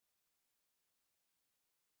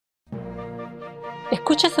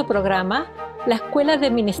Escucha su programa La Escuela de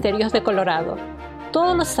Ministerios de Colorado,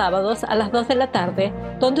 todos los sábados a las 2 de la tarde,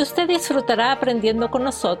 donde usted disfrutará aprendiendo con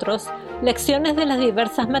nosotros lecciones de las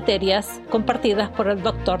diversas materias compartidas por el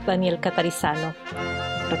Dr. Daniel Catarizano.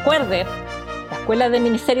 Recuerde, La Escuela de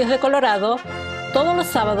Ministerios de Colorado, todos los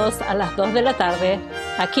sábados a las 2 de la tarde,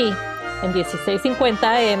 aquí en 1650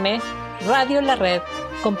 AM, Radio La Red,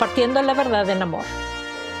 compartiendo la verdad en amor.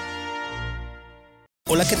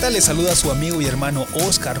 Hola, ¿qué tal? Les saluda a su amigo y hermano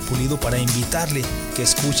Oscar Pulido para invitarle que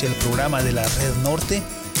escuche el programa de la Red Norte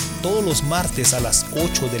todos los martes a las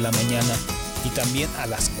 8 de la mañana y también a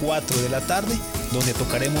las 4 de la tarde, donde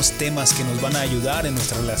tocaremos temas que nos van a ayudar en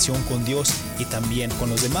nuestra relación con Dios y también con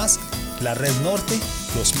los demás. La Red Norte,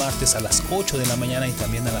 los martes a las 8 de la mañana y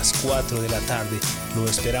también a las 4 de la tarde. Lo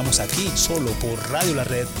esperamos aquí, solo por Radio La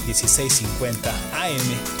Red 1650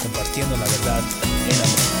 AM, compartiendo la verdad en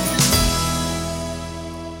amor.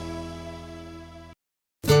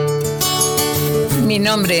 Mi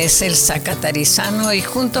nombre es Elsa Catarizano y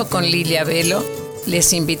junto con Lilia Velo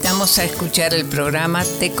les invitamos a escuchar el programa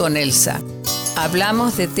Té con Elsa.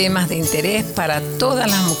 Hablamos de temas de interés para todas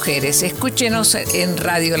las mujeres. Escúchenos en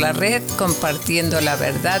Radio La Red, compartiendo la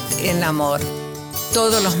verdad en amor.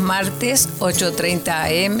 Todos los martes 8:30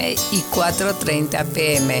 AM y 4:30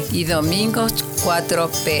 PM y domingos 4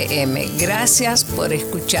 PM. Gracias por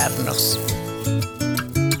escucharnos.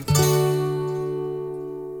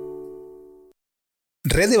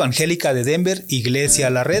 Red Evangélica de Denver, Iglesia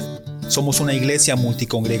La Red. Somos una iglesia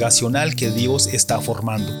multicongregacional que Dios está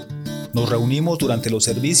formando. Nos reunimos durante los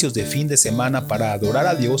servicios de fin de semana para adorar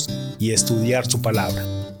a Dios y estudiar su palabra.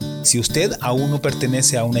 Si usted aún no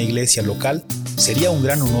pertenece a una iglesia local, sería un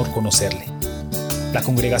gran honor conocerle. La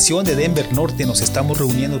congregación de Denver Norte nos estamos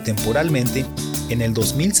reuniendo temporalmente en el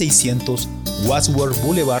 2600 Wadsworth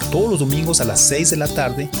Boulevard todos los domingos a las 6 de la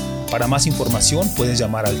tarde. Para más información puedes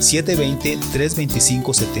llamar al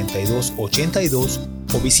 720-325-7282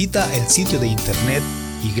 o visita el sitio de internet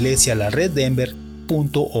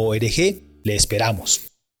iglesialareddenver.org. Le esperamos.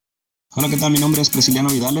 Hola, ¿qué tal? Mi nombre es Prisciliano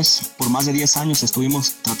Vidales. Por más de 10 años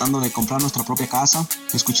estuvimos tratando de comprar nuestra propia casa.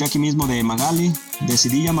 Escuché aquí mismo de Magali,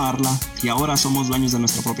 decidí llamarla y ahora somos dueños de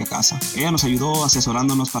nuestra propia casa. Ella nos ayudó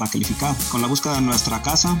asesorándonos para calificar. Con la búsqueda de nuestra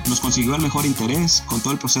casa nos consiguió el mejor interés con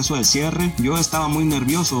todo el proceso del cierre. Yo estaba muy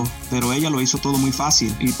nervioso, pero ella lo hizo todo muy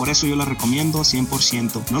fácil y por eso yo la recomiendo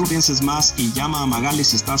 100%. No lo pienses más y llama a Magali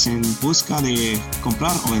si estás en busca de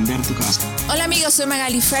comprar o vender tu casa. Hola amigos, soy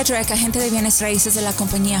Magali Frederick, agente de bienes raíces de la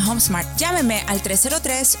compañía HomeSmart. Llámeme al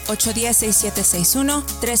 303-810-6761,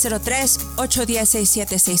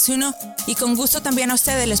 303-810-6761 y con gusto también a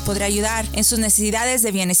ustedes les podré ayudar en sus necesidades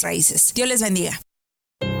de bienes raíces. Dios les bendiga.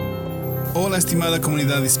 Hola, estimada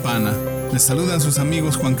comunidad hispana. Les saludan sus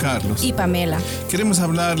amigos Juan Carlos y Pamela. Queremos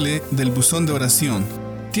hablarle del buzón de oración.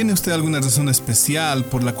 ¿Tiene usted alguna razón especial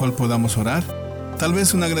por la cual podamos orar? Tal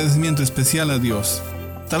vez un agradecimiento especial a Dios.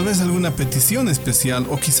 Tal vez alguna petición especial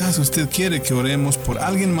o quizás usted quiere que oremos por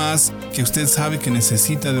alguien más que usted sabe que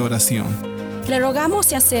necesita de oración. Le rogamos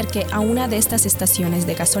se acerque a una de estas estaciones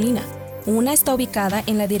de gasolina. Una está ubicada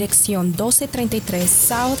en la dirección 1233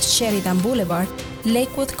 South Sheridan Boulevard,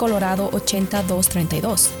 Lakewood, Colorado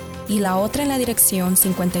 80232 y la otra en la dirección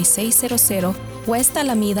 5600 West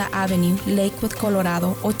Alameda Avenue, Lakewood,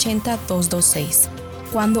 Colorado 80226.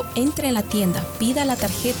 Cuando entre en la tienda, pida la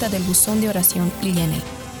tarjeta del buzón de oración y llénela.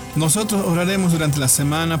 Nosotros oraremos durante la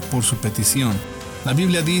semana por su petición. La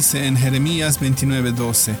Biblia dice en Jeremías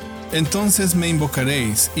 29:12, entonces me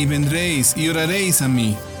invocaréis y vendréis y oraréis a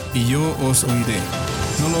mí, y yo os oiré.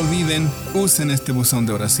 No lo olviden, usen este buzón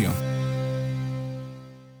de oración.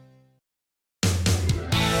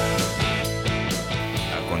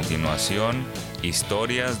 A continuación,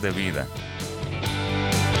 historias de vida.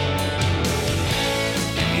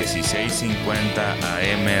 En 1650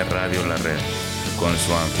 AM Radio La Red, con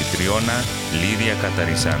su anfitriona Lidia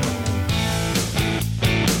Catarizano.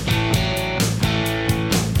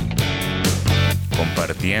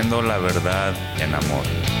 Compartiendo la verdad en amor.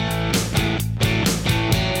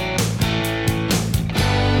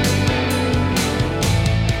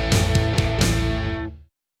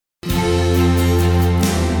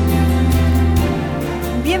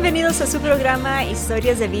 Bienvenidos a su programa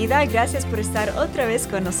Historias de Vida. Gracias por estar otra vez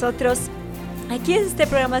con nosotros. Aquí en este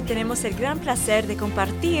programa tenemos el gran placer de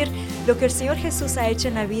compartir lo que el Señor Jesús ha hecho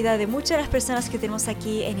en la vida de muchas de las personas que tenemos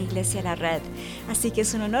aquí en Iglesia La Red. Así que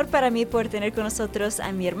es un honor para mí poder tener con nosotros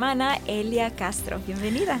a mi hermana Elia Castro.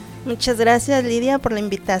 Bienvenida. Muchas gracias, Lidia, por la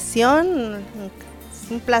invitación.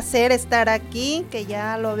 un placer estar aquí, que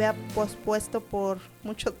ya lo había pospuesto por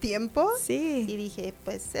mucho tiempo. Sí. Y dije,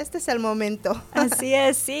 pues este es el momento. Así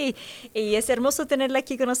es, sí. Y es hermoso tenerla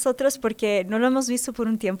aquí con nosotros porque no lo hemos visto por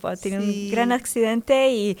un tiempo. Ha tenido un gran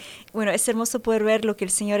accidente y bueno, es hermoso poder ver lo que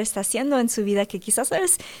el Señor está haciendo en su vida, que quizás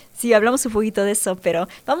sabes si hablamos un poquito de eso, pero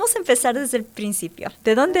vamos a empezar desde el principio.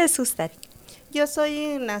 ¿De dónde es usted? Yo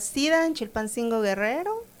soy nacida en Chilpancingo,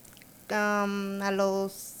 Guerrero. A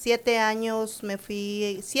los 7 años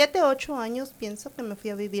 8 años pienso que me fui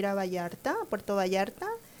a vivir a Vallarta, a Puerto Vallarta,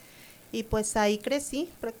 y pues ahí crecí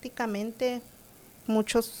prácticamente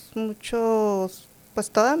muchos,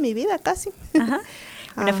 pues toda mi vida casi. Ajá.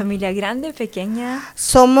 ¿Una familia grande, pequeña?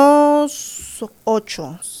 Somos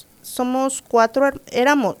 8, somos 4,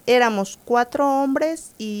 éramos 4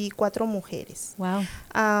 hombres y 4 mujeres. Wow.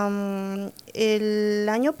 El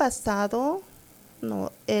año pasado...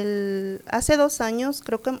 No, hace 2 años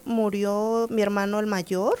creo que murió mi hermano el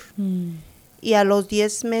mayor y a los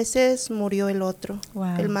 10 meses murió el otro,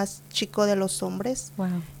 el más chico de los hombres.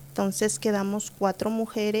 Wow. Entonces quedamos 4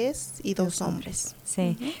 mujeres y 2 hombres.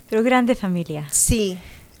 Sí, pero grande familia. Sí,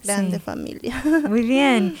 grande familia. Muy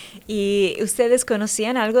bien. ¿Y ustedes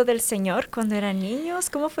conocían algo del Señor cuando eran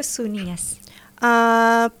niños? ¿Cómo fue su niñez?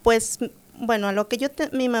 Pues, bueno, a lo que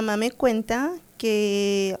mi mamá me cuenta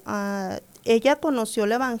que... ella conoció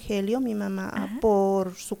el evangelio, mi mamá,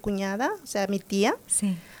 por su cuñada, o sea, mi tía.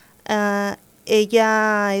 Sí.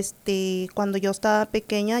 Ella, cuando yo estaba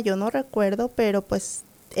pequeña, yo no recuerdo, pero pues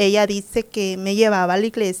ella dice que me llevaba a la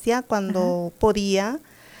iglesia cuando podía.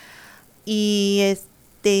 Y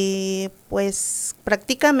pues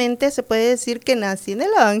prácticamente se puede decir que nací en el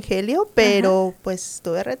evangelio, pero pues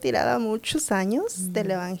estuve retirada muchos años del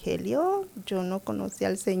evangelio. Yo no conocí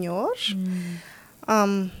al Señor.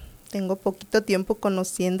 Tengo poquito tiempo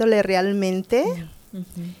conociéndole realmente.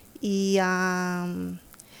 Y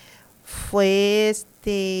fue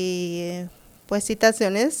pues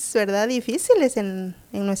situaciones, ¿verdad?, difíciles en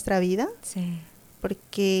nuestra vida. Sí.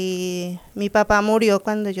 Porque mi papá murió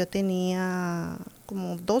cuando yo tenía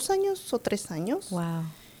como 2 años o 3 años. Wow.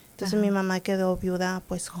 Entonces mi mamá quedó viuda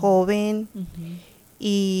pues joven.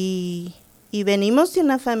 Y venimos de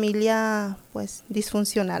una familia pues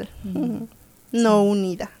disfuncional, no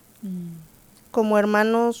unida. Como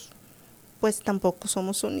hermanos, pues tampoco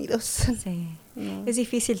somos unidos. Sí. No. Es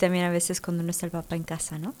difícil también a veces cuando no está el papá en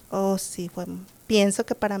casa, ¿no? Oh, sí, pienso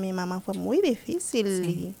que para mi mamá fue muy difícil.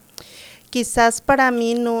 Sí. Y quizás para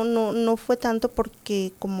mí no fue tanto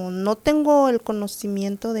porque como no tengo el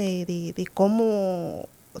conocimiento de cómo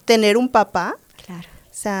tener un papá. Claro.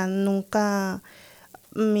 O sea, nunca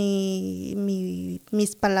mis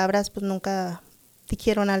palabras pues nunca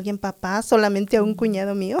dijeron a alguien papá, solamente a un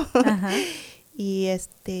cuñado mío. Ajá. y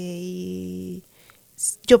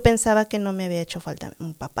yo pensaba que no me había hecho falta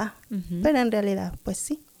un papá, pero en realidad pues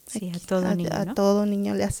sí. Sí, a todo niño, ¿no? A todo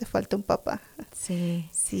niño le hace falta un papá. Sí.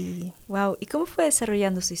 Sí. Wow. ¿Y cómo fue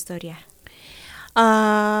desarrollando su historia?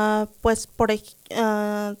 Pues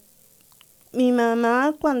mi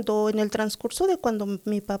mamá en el transcurso de cuando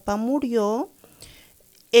mi papá murió,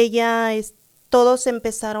 ella todos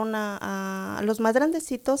empezaron los más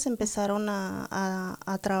grandecitos empezaron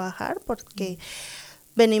a trabajar porque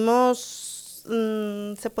venimos,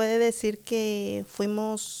 se puede decir que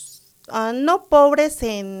fuimos no pobres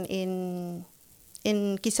en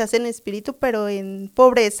quizás en espíritu, pero en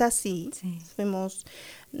pobreza sí. Fuimos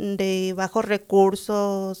de bajos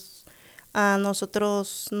recursos.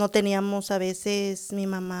 Nosotros no teníamos a veces, mi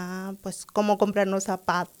mamá, pues cómo comprarnos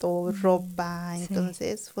zapatos, ropa,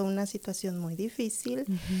 entonces fue una situación muy difícil,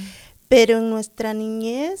 pero en nuestra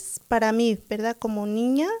niñez, para mí, ¿verdad? Como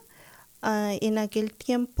niña, en aquel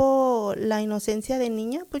tiempo, la inocencia de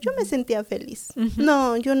niña, pues yo me sentía feliz.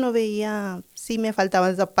 No, yo no veía si me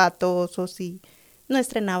faltaban zapatos o si no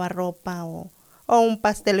estrenaba ropa o un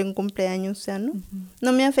pastel en cumpleaños, o sea,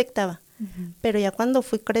 no me afectaba. Pero ya cuando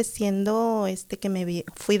fui creciendo, que me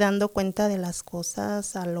fui dando cuenta de las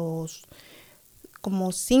cosas a los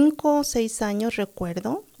como 5 o 6 años,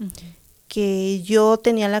 recuerdo, que yo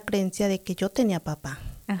tenía la creencia de que yo tenía papá.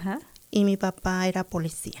 Y mi papá era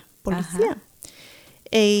policía.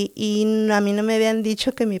 Y a mí no me habían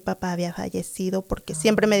dicho que mi papá había fallecido porque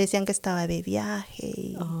siempre me decían que estaba de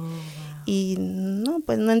viaje y no,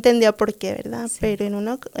 pues no entendía por qué, ¿verdad? Sí. Pero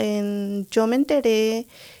yo me enteré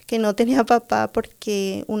que no tenía papá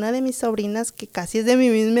porque una de mis sobrinas, que casi es de mi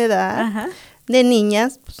misma edad, de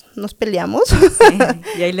niñas, pues, nos peleamos. Sí,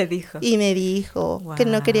 y ahí le dijo. Y me dijo que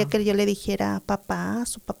no quería que yo le dijera papá a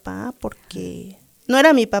su papá porque no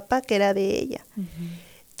era mi papá, que era de ella.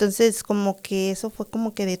 Entonces como que eso fue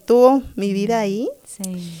como que detuvo mi vida ahí.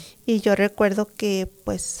 Sí. Y yo recuerdo que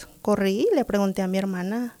pues corrí y le pregunté a mi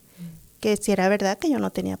hermana que si era verdad que yo no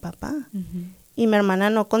tenía papá. Y mi hermana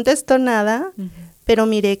no contestó nada, pero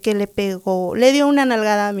miré que le dio una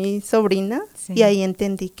nalgada a mi sobrina, y ahí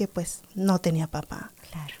entendí que pues no tenía papá.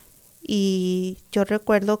 Claro. Y yo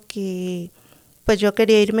recuerdo que pues yo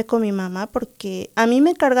quería irme con mi mamá porque a mí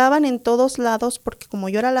me cargaban en todos lados, porque como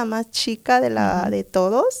yo era la más chica de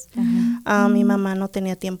todos, mi mamá no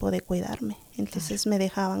tenía tiempo de cuidarme. Entonces me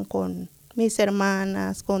dejaban con mis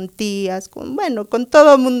hermanas, con tías, con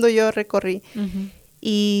todo el mundo yo recorrí.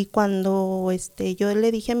 Y cuando yo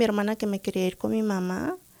le dije a mi hermana que me quería ir con mi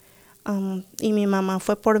mamá, y mi mamá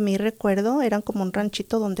fue por mí, recuerdo, era como un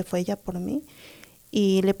ranchito donde fue ella por mí,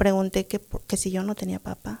 y le pregunté que si yo no tenía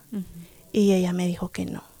papá. Y ella me dijo que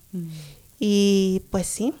no. Y pues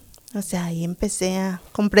sí, o sea, ahí empecé a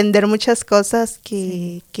comprender muchas cosas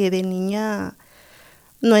que de niña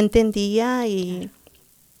no entendía, y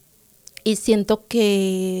siento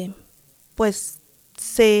que pues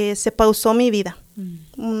se pausó mi vida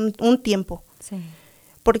un tiempo. Sí.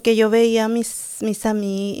 Porque yo veía mis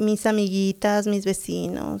amiguitas, mis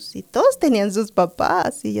vecinos, y todos tenían sus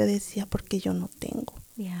papás, y yo decía, ¿por qué yo no tengo?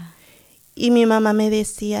 Yeah. Y mi mamá me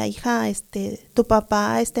decía, hija, tu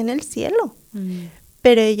papá está en el cielo.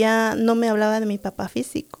 Pero ella no me hablaba de mi papá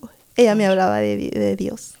físico, ella me hablaba de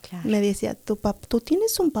Dios. Claro. Me decía, tú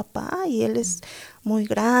tienes un papá y él es muy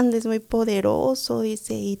grande, es muy poderoso,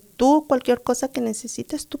 dice, y tú cualquier cosa que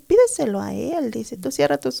necesites, tú pídeselo a él, dice, tú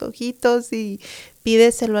cierra tus ojitos y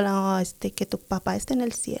pídeselo que tu papá esté en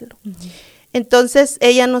el cielo. Entonces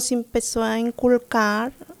ella nos empezó a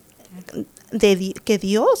inculcar que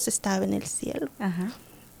Dios estaba en el cielo. Ajá.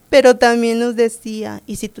 Pero también nos decía,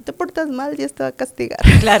 y si tú te portas mal, Dios te va a castigar.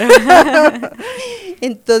 Claro.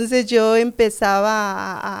 Entonces yo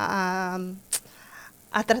empezaba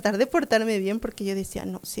a tratar de portarme bien, porque yo decía,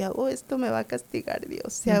 no, si hago esto me va a castigar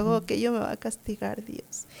Dios, si hago aquello me va a castigar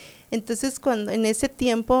Dios. Entonces cuando en ese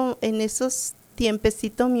tiempo, en esos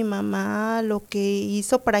tiempecitos, mi mamá lo que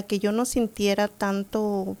hizo para que yo no sintiera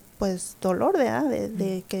tanto pues dolor, ¿verdad?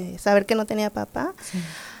 De que saber que no tenía papá. Sí.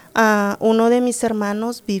 Uno de mis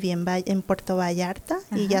hermanos vivía en Puerto Vallarta.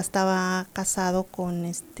 Ajá. Y ya estaba casado con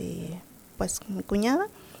pues con mi cuñada,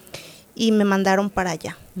 y me mandaron para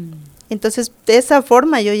allá. Entonces de esa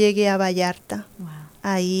forma yo llegué a Vallarta. Wow.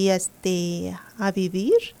 Ahí a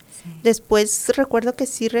vivir. Sí. Después recuerdo que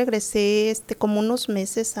sí regresé como unos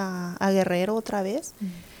meses a Guerrero otra vez.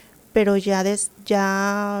 Pero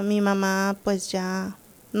ya mi mamá pues ya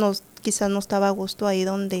quizás no estaba a gusto ahí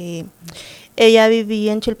donde ella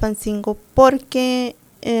vivía en Chilpancingo, porque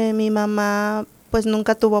mi mamá pues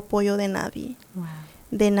nunca tuvo apoyo de nadie. Wow.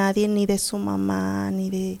 De nadie, ni de su mamá, ni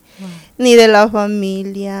de la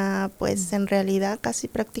familia. Pues en realidad casi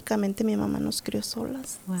prácticamente mi mamá nos crió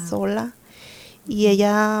sola. Y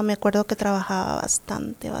ella, me acuerdo que trabajaba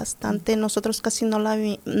bastante. Nosotros casi no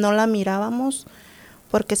la mirábamos,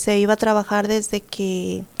 porque se iba a trabajar desde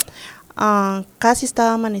que casi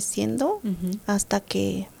estaba amaneciendo hasta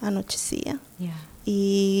que anochecía. Yeah.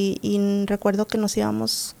 Y recuerdo que nos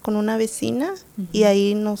íbamos con una vecina, y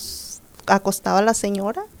ahí nos acostaba la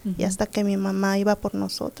señora, y hasta que mi mamá iba por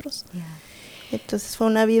nosotros. Yeah. Entonces fue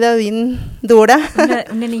una vida bien dura.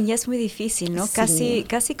 Una niñez muy difícil, ¿no? Sí.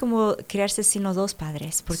 Casi como criarse sin los dos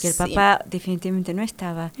padres, porque el papá definitivamente no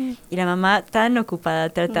estaba, y la mamá tan ocupada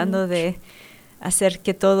tratando de hacer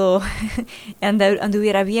que todo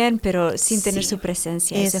anduviera bien, pero sin tener su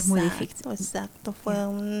presencia. Eso es muy difícil. Exacto,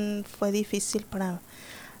 fue difícil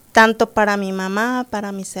tanto para mi mamá,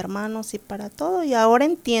 para mis hermanos y para todo. Y ahora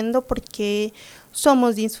entiendo por qué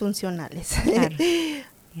somos disfuncionales. Claro.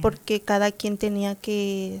 Porque cada quien tenía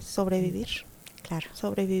que sobrevivir. Claro.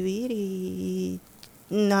 Sobrevivir y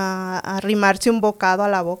arrimarse un bocado a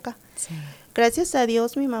la boca. Sí. Gracias a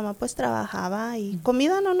Dios mi mamá pues trabajaba, y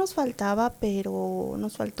comida no nos faltaba, pero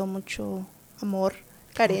nos faltó mucho amor,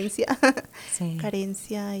 carencia. Sí.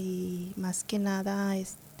 Carencia, y más que nada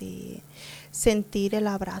sentir el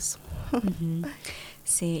abrazo.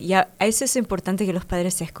 Sí, y eso es importante que los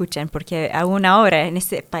padres se escuchen, porque aún ahora en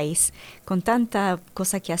este país, con tanta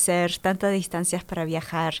cosa que hacer, tantas distancias para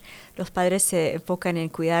viajar, los padres se enfocan en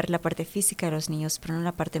cuidar la parte física de los niños, pero no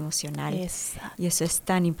la parte emocional. Exacto. Y eso es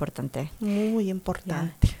tan importante. Muy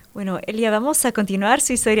importante. Ya. Bueno, Elia, vamos a continuar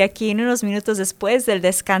su historia aquí en unos minutos después del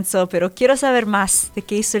descanso, pero quiero saber más de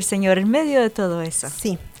qué hizo el Señor en medio de todo eso.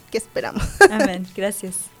 Sí, ¿qué esperamos? Amén,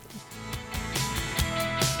 gracias.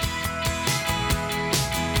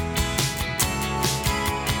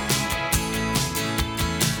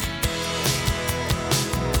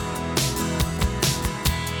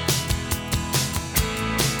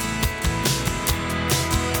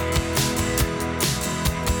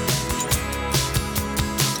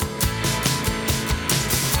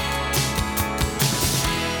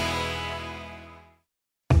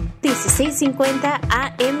 1650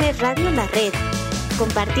 AM Radio La Red,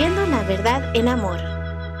 compartiendo la verdad en amor.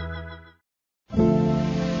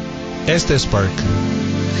 Este es Spark.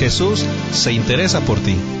 Jesús se interesa por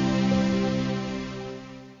ti.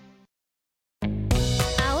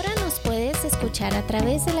 Ahora nos puedes escuchar a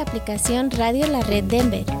través de la aplicación Radio La Red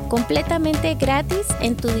Denver, completamente gratis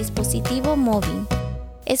en tu dispositivo móvil.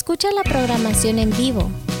 Escucha la programación en vivo,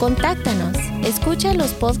 contáctanos, escucha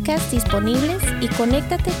los podcasts disponibles y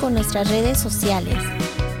conéctate con nuestras redes sociales.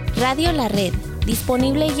 Radio La Red,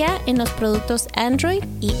 disponible ya en los productos Android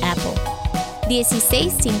y Apple.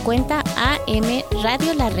 1650 AM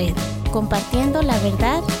Radio La Red, compartiendo la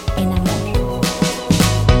verdad en amor.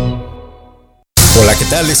 Hola, ¿qué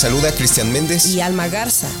tal? Les saluda Cristian Méndez y Alma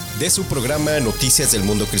Garza de su programa Noticias del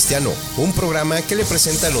Mundo Cristiano, un programa que le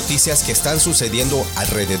presenta noticias que están sucediendo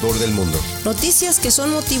alrededor del mundo. Noticias que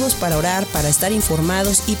son motivos para orar, para estar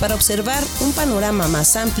informados y para observar un panorama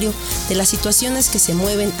más amplio de las situaciones que se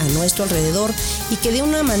mueven a nuestro alrededor y que de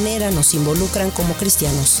una manera nos involucran como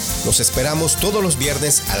cristianos. Los esperamos todos los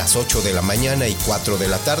viernes a las 8 de la mañana y 4 de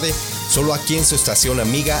la tarde, solo aquí en su estación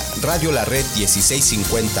amiga Radio La Red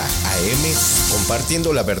 1650 AM,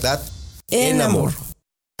 compartiendo la verdad en amor.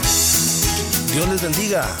 Dios les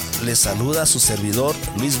bendiga, les saluda su servidor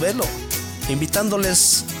Luis Velo,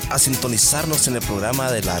 invitándoles a sintonizarnos en el programa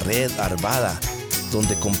de la Red Arvada,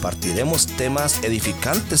 donde compartiremos temas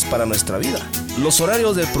edificantes para nuestra vida. Los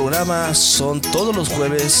horarios del programa son todos los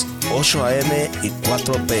jueves 8 a.m. y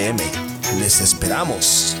 4 p.m. Les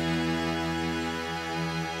esperamos.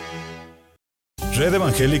 Red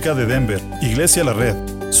Evangélica de Denver, Iglesia La Red.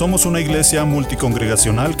 Somos una iglesia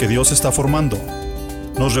multicongregacional que Dios está formando.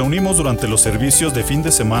 Nos reunimos durante los servicios de fin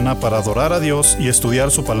de semana para adorar a Dios y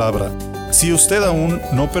estudiar su palabra. Si usted aún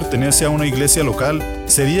no pertenece a una iglesia local,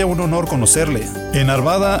 sería un honor conocerle. En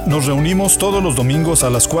Arvada nos reunimos todos los domingos a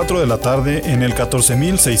las 4 de la tarde en el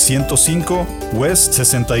 14605 West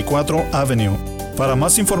 64 Avenue. Para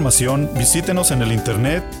más información, visítenos en el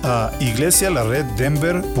internet a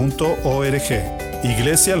iglesialareddenver.org.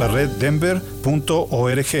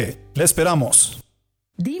 iglesialareddenver.org. ¡Le esperamos!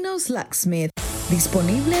 Dino's Locksmith,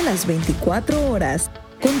 disponible las 24 horas.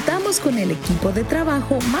 Contamos con el equipo de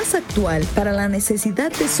trabajo más actual para la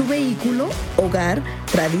necesidad de su vehículo, hogar,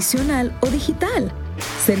 tradicional o digital.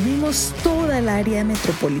 Servimos toda el área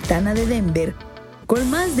metropolitana de Denver con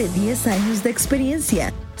más de 10 años de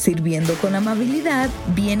experiencia, sirviendo con amabilidad,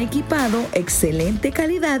 bien equipado, excelente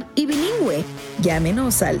calidad y bilingüe.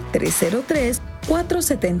 Llámenos al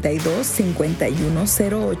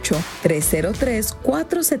 303-472-5108,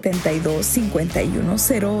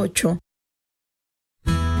 303-472-5108.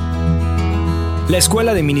 La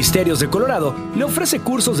Escuela de Ministerios de Colorado le ofrece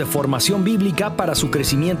cursos de formación bíblica para su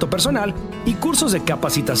crecimiento personal y cursos de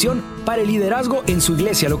capacitación para el liderazgo en su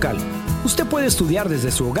iglesia local. Usted puede estudiar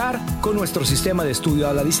desde su hogar con nuestro sistema de estudio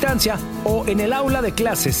a la distancia o en el aula de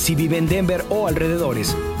clases si vive en Denver o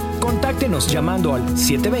alrededores. Contáctenos llamando al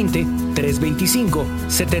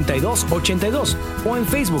 720-325-7282 o en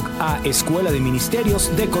Facebook a Escuela de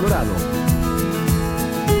Ministerios de Colorado.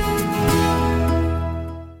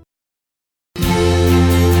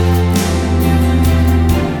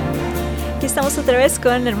 Estamos otra vez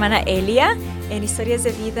con la hermana Elia en Historias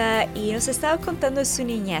de Vida y nos estaba contando de su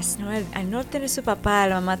niñez, ¿no? Al no tener su papá,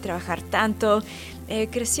 la mamá trabajar tanto,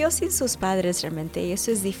 creció sin sus padres realmente y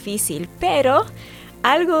eso es difícil, pero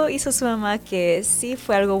algo hizo su mamá que sí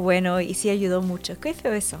fue algo bueno y sí ayudó mucho. ¿Qué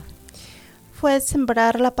fue eso? Fue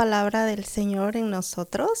sembrar la palabra del Señor en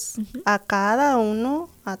nosotros, a cada uno,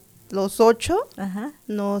 a los 8,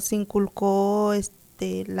 nos inculcó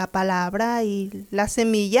la palabra y la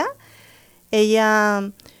semilla.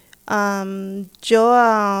 Ella,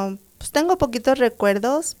 yo pues tengo poquitos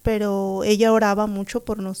recuerdos, pero ella oraba mucho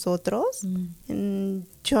por nosotros.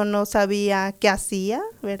 Yo no sabía qué hacía,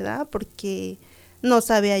 ¿verdad? Porque no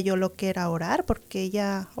sabía yo lo que era orar, porque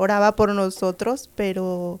ella oraba por nosotros,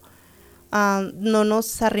 pero no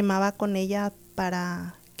nos arrimaba con ella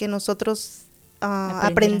para que nosotros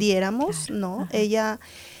aprendiéramos, ¿no? Ella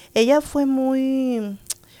fue muy...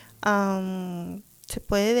 se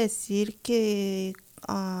puede decir que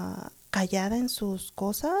callada en sus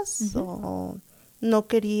cosas, o no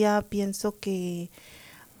quería, pienso que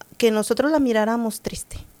nosotros la miráramos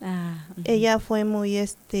triste. Ella fue muy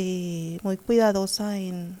muy cuidadosa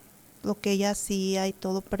en lo que ella hacía y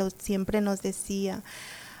todo, pero siempre nos decía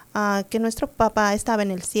que nuestro papá estaba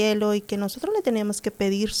en el cielo y que nosotros le teníamos que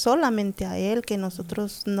pedir solamente a él, que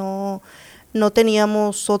nosotros no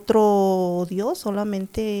teníamos otro Dios,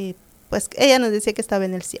 solamente pues ella nos decía que estaba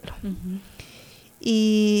en el cielo.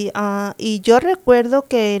 Y yo recuerdo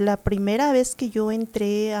que la primera vez que yo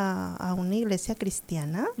entré a una iglesia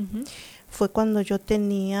cristiana fue cuando yo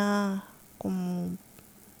tenía como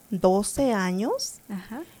 12 años.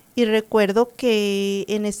 Ajá. Y recuerdo que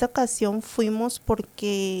en esta ocasión fuimos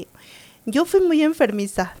porque yo fui muy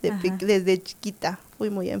enfermiza desde chiquita. Fui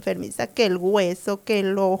muy enfermiza, que el hueso, que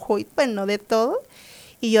el ojo, y bueno, de todo.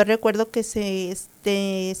 Y yo recuerdo que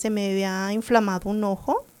se me había inflamado un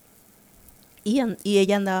ojo y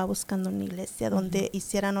ella andaba buscando una iglesia donde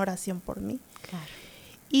hicieran oración por mí. Claro.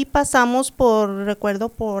 Y pasamos recuerdo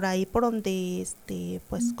por ahí por donde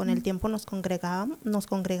pues con el tiempo nos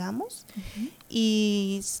congregamos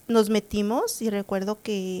y nos metimos, y recuerdo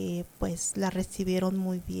que pues la recibieron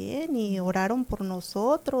muy bien y oraron por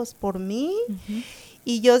nosotros, por mí.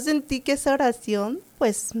 Y yo sentí que esa oración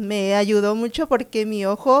pues me ayudó mucho, porque mi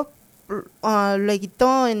ojo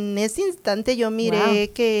luego en ese instante yo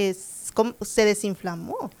miré que se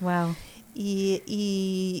desinflamó. Wow.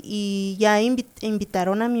 Y ya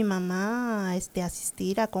invitaron a mi mamá a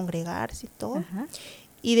asistir, a congregarse y todo. Ajá.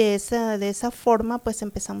 Y de esa forma pues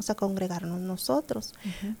empezamos a congregarnos nosotros.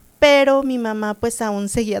 Pero mi mamá pues aún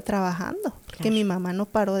seguía trabajando, porque mi mamá no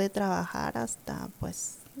paró de trabajar hasta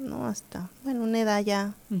pues, no, hasta, bueno, una edad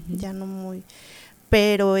ya no muy.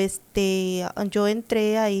 Pero yo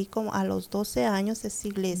entré ahí como a los 12 años a esa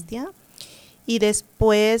iglesia. Y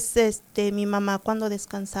después, mi mamá cuando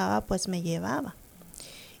descansaba, pues me llevaba.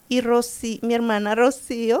 Y mi hermana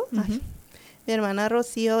Rocío,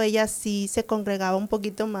 ella sí se congregaba un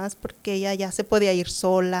poquito más, porque ella ya se podía ir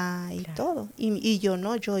sola y todo. Y yo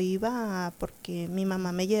no, yo iba porque mi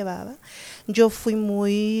mamá me llevaba. Yo fui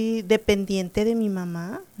muy dependiente de mi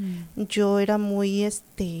mamá. Yo era muy,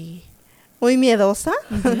 muy miedosa,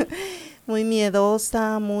 muy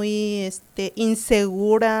miedosa, muy,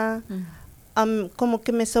 insegura. Como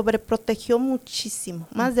que me sobreprotegió muchísimo,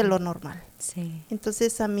 más de lo normal. Sí.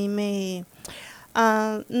 Entonces a mí no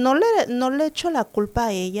le echo la culpa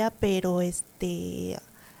a ella, pero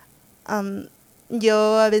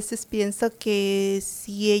yo a veces pienso que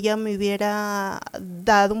si ella me hubiera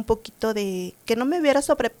dado un poquito que no me hubiera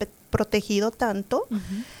sobreprotegido tanto,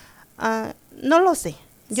 no lo sé,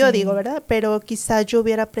 yo digo, ¿verdad? Pero quizás yo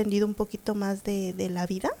hubiera aprendido un poquito más de la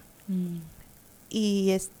vida.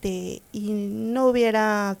 Y no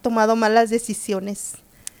hubiera tomado malas decisiones.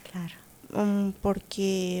 Claro.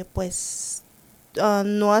 Porque pues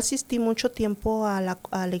no asistí mucho tiempo a la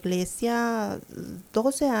iglesia,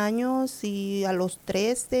 12 años, y a los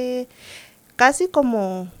 13, casi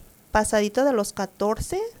como pasadito de los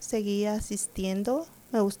 14, seguía asistiendo.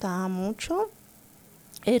 Me gustaba mucho.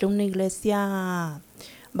 Era una iglesia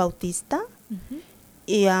bautista.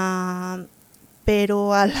 Y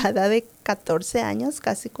pero a la edad de 14 años,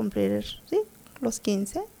 casi cumplir los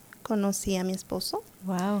 15, conocí a mi esposo.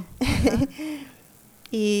 Wow.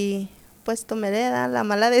 Y pues tomé la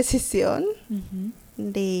mala decisión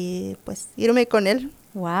de pues irme con él.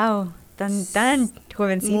 Wow, tan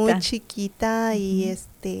jovencita. Muy chiquita. Y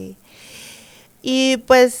y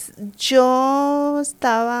pues yo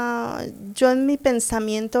en mi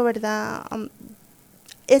pensamiento, ¿verdad?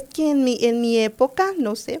 Es que en mi época,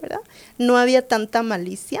 no sé, ¿verdad? No había tanta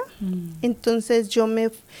malicia. Entonces yo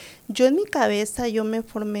en mi cabeza yo me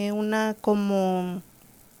formé como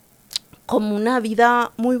una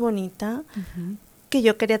vida muy bonita, que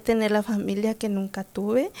yo quería tener la familia que nunca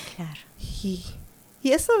tuve. Claro. Y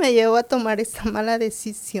eso me llevó a tomar esa mala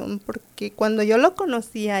decisión, porque cuando yo lo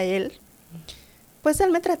conocí a él, pues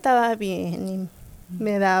él me trataba bien y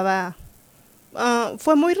me daba...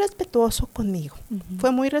 fue muy respetuoso conmigo.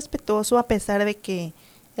 Fue muy respetuoso, a pesar de que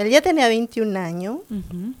él ya tenía 21 años.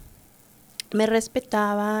 Me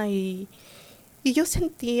respetaba y yo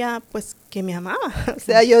sentía pues que me amaba. O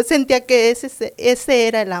sea, yo sentía que ese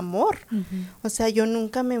era el amor. O sea, yo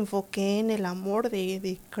nunca me enfoqué en el amor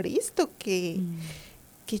de Cristo, que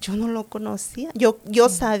yo no lo conocía. Yo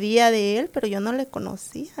sabía de él, pero yo no le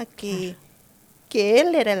conocía, que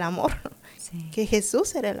él era el amor, que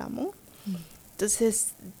Jesús era el amor.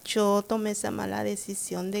 Entonces yo tomé esa mala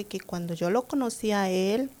decisión de que cuando yo lo conocí a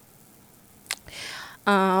él,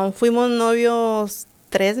 fuimos novios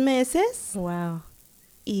 3 meses. Wow.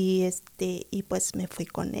 Y pues me fui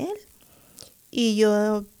con él. Y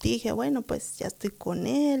yo dije, bueno, pues ya estoy con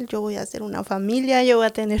él, yo voy a hacer una familia, yo voy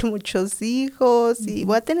a tener muchos hijos y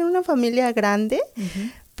voy a tener una familia grande,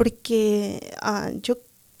 porque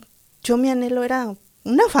yo mi anhelo era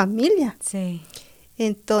una familia. Sí.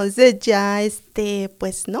 Entonces ya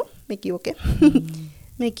pues no, me equivoqué.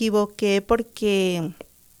 Me equivoqué porque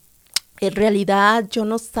en realidad yo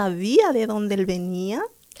no sabía de dónde él venía.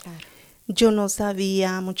 Claro. yo no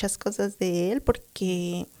sabía muchas cosas de él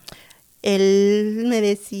porque él me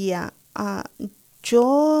decía,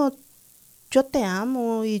 yo te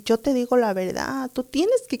amo y yo te digo la verdad, tú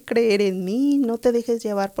tienes que creer en mí, no te dejes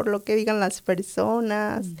llevar por lo que digan las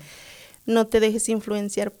personas, no te dejes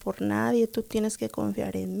influenciar por nadie, tú tienes que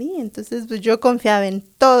confiar en mí. Entonces pues, yo confiaba en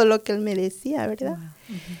todo lo que él me decía, ¿verdad?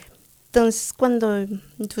 Wow. Entonces cuando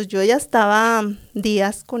pues, yo ya estaba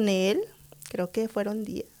días con él, creo que fueron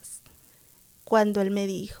días, cuando él me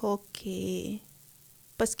dijo que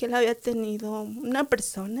pues que él había tenido una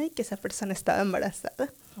persona y que esa persona estaba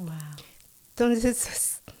embarazada. Wow. Entonces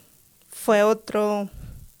pues, fue otro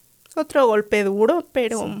golpe duro,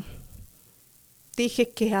 pero dije,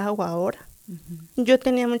 ¿qué hago ahora? Yo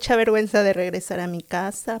tenía mucha vergüenza de regresar a mi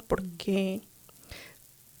casa porque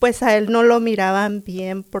pues a él no lo miraban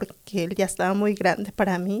bien porque él ya estaba muy grande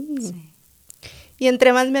para mí. Sí. Y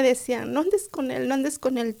entre más me decían, no andes con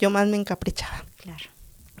él, yo más me encaprichaba. Claro.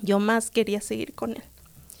 Yo más quería seguir con él.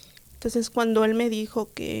 Entonces cuando él me dijo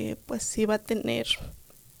que pues iba a tener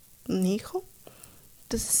un hijo,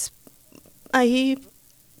 entonces ahí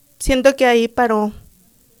siento que ahí paró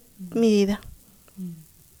mi vida.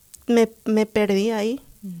 Me perdí ahí.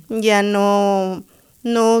 Ya no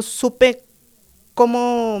supe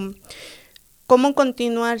cómo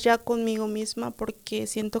continuar ya conmigo misma porque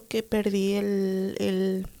siento que perdí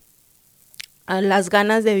las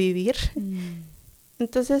ganas de vivir.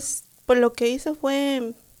 Entonces, pues lo que hice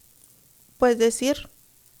fue pues decir,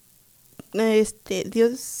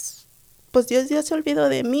 Dios ya se olvidó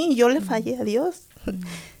de mí y yo le fallé a Dios.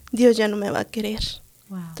 Dios ya no me va a querer.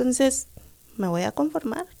 Wow. Entonces, me voy a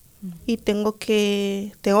conformar y tengo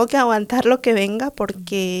que aguantar lo que venga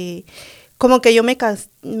porque como que yo me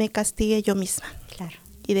castigué yo misma. Claro.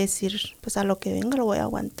 Y decir, pues a lo que venga lo voy a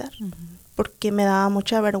aguantar. Porque me daba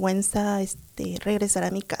mucha vergüenza regresar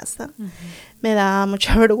a mi casa. Me daba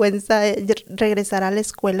mucha vergüenza regresar a la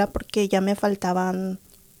escuela porque ya me faltaban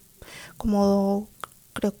como,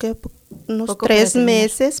 creo que unos 3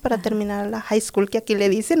 meses para terminar la high school, que aquí le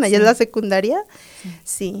dicen, allá es la secundaria.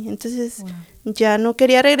 Sí, entonces ya no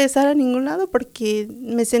quería regresar a ningún lado porque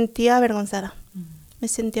me sentía avergonzada. Me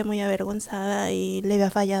sentía muy avergonzada y le había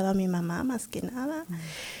fallado a mi mamá más que nada.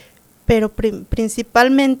 Pero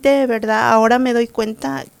principalmente, ¿verdad? Ahora me doy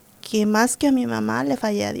cuenta que más que a mi mamá le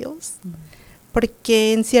fallé a Dios.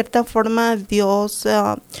 Porque en cierta forma Dios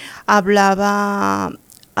hablaba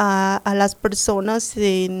a las personas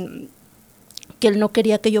que Él no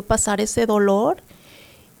quería que yo pasara ese dolor.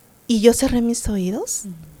 Y yo cerré mis oídos.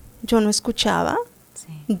 Yo no escuchaba.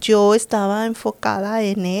 Yo estaba enfocada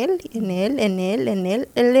en él.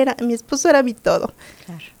 Él era, mi esposo era mi todo.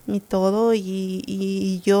 Claro. Mi todo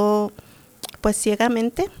y yo pues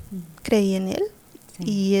ciegamente creí en él.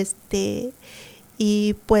 Sí.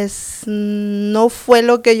 Y pues no fue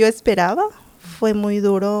lo que yo esperaba. Fue muy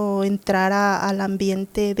duro entrar al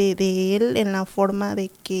ambiente de él en la forma de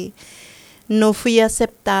que no fui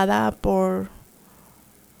aceptada por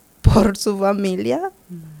su familia.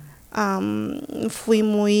 Fui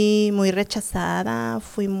muy rechazada,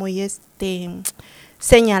 fui muy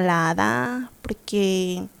señalada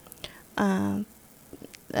porque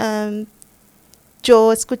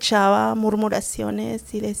yo escuchaba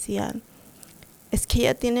murmuraciones y decían, es que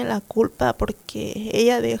ella tiene la culpa porque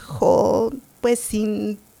ella dejó pues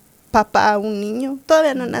sin papá a un niño,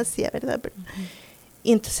 todavía no nacía, ¿verdad? Pero,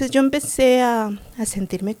 y entonces yo empecé a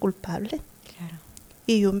sentirme culpable. Claro.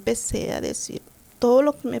 Y yo empecé a decir, todo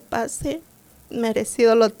lo que me pase,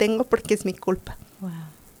 merecido lo tengo porque es mi culpa. Wow.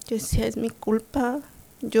 Yo decía, es mi culpa,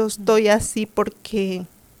 yo estoy así porque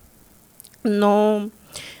no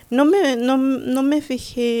me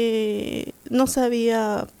fijé, no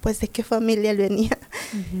sabía pues de qué familia él venía,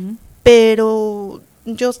 pero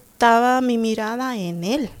yo estaba mi mirada en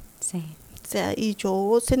él. Sí. O sea, y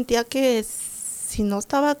yo sentía que si no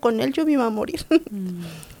estaba con él yo me iba a morir.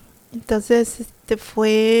 Entonces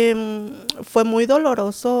fue muy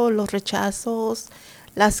doloroso los rechazos,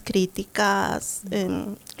 las críticas,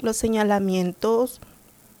 los señalamientos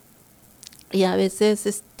y a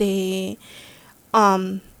veces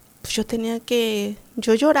pues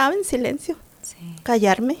yo lloraba en silencio,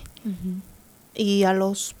 callarme. Y a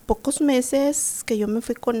los pocos meses que yo me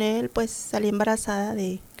fui con él, pues salí embarazada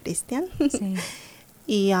de Cristian. Sí.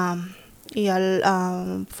 y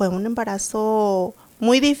fue un embarazo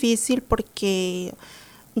muy difícil porque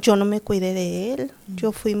yo no me cuidé de él.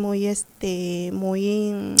 Yo fui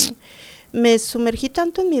me sumergí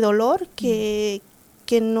tanto en mi dolor que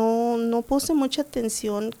no puse mucha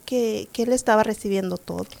atención que él estaba recibiendo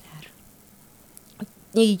todo. Claro.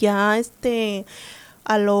 Y ya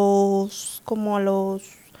a los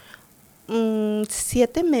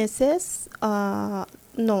 7 meses,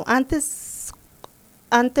 no, antes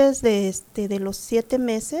de los 7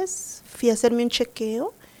 meses fui a hacerme un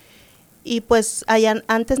chequeo y pues allá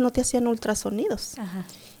antes no te hacían ultrasonidos. Ajá.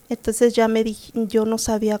 Entonces ya yo no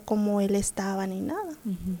sabía cómo él estaba ni nada.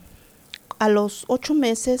 Uh-huh. A los 8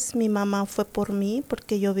 meses mi mamá fue por mí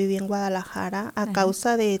porque yo viví en Guadalajara a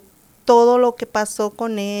causa de todo lo que pasó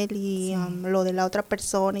con él y lo de la otra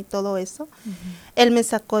persona y todo eso. Uh-huh. Él me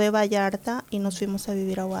sacó de Vallarta y nos fuimos a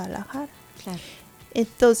vivir a Guadalajara. Claro.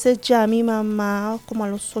 Entonces ya mi mamá como a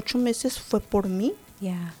los 8 meses fue por mí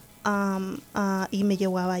y me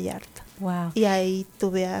llevó a Vallarta. Wow. Y ahí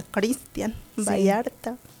tuve a Cristian,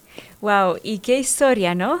 Vallarta. Wow, y qué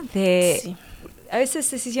historia, ¿no? A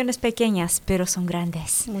veces decisiones pequeñas, pero son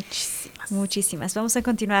grandes. Muchísimas. Muchísimas. Vamos a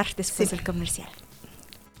continuar después del comercial.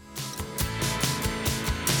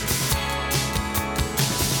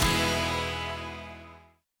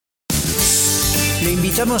 Le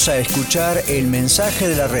invitamos a escuchar El Mensaje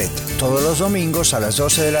de la Red, todos los domingos a las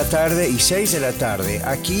 12 de la tarde y 6 de la tarde,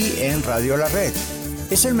 aquí en Radio La Red.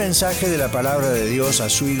 Es el mensaje de la palabra de Dios a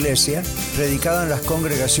su iglesia, predicado en las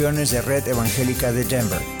congregaciones de Red Evangélica de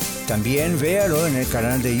Denver. También véalo en el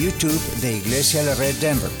canal de YouTube de Iglesia La Red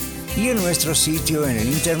Denver y en nuestro sitio en el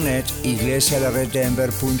internet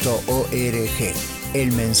iglesialareddenver.org.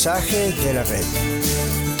 El Mensaje de la Red.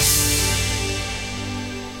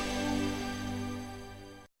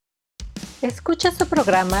 Escucha su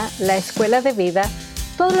programa La Escuela de Vida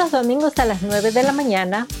todos los domingos a las 9 de la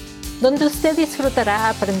mañana, donde usted disfrutará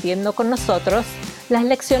aprendiendo con nosotros las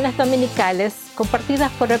lecciones dominicales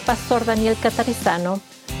compartidas por el pastor Daniel Catarizano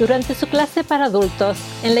durante su clase para adultos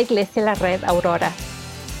en la Iglesia La Red Aurora.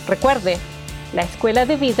 Recuerde, La Escuela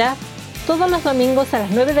de Vida todos los domingos a las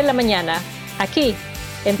 9 de la mañana, aquí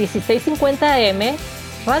en 1650 AM,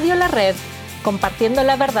 Radio La Red, compartiendo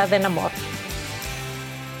la verdad en amor.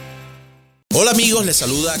 Hola amigos, les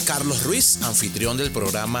saluda Carlos Ruiz, anfitrión del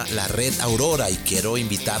programa La Red Aurora, y quiero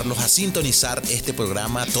invitarlos a sintonizar este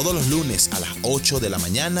programa todos los lunes a las 8 de la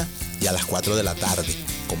mañana y a las 4 de la tarde.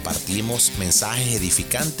 Compartimos mensajes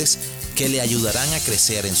edificantes que le ayudarán a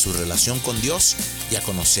crecer en su relación con Dios y a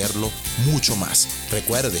conocerlo mucho más.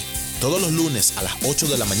 Recuerde, todos los lunes a las 8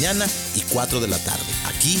 de la mañana y 4 de la tarde,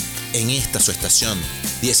 aquí en esta su estación,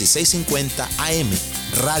 1650 AM,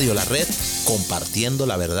 Radio La Red, compartiendo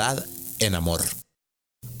la verdad en amor.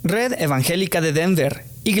 Red Evangélica de Denver,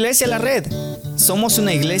 Iglesia La Red. Somos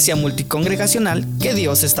una iglesia multicongregacional que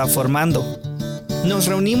Dios está formando. Nos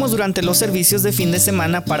reunimos durante los servicios de fin de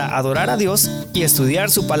semana para adorar a Dios y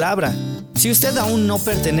estudiar su palabra. Si usted aún no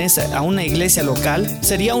pertenece a una iglesia local,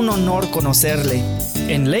 sería un honor conocerle.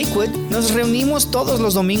 En Lakewood nos reunimos todos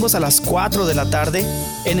los domingos a las 4 de la tarde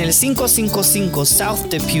en el 555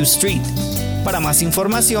 South Depew Street. Para más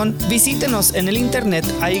información, visítenos en el internet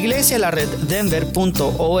a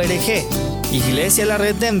iglesialareddenver.org,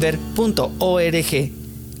 iglesialareddenver.org.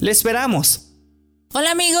 ¡Le esperamos!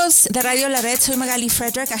 Hola amigos de Radio La Red, soy Magali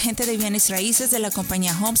Frederick, agente de bienes raíces de la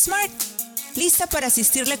compañía HomeSmart, lista para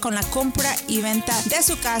asistirle con la compra y venta de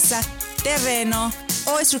su casa, terreno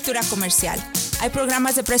o estructura comercial. Hay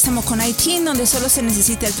programas de préstamo con ITIN donde solo se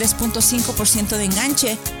necesita el 3.5% de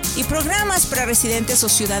enganche y programas para residentes o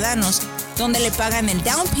ciudadanos donde le pagan el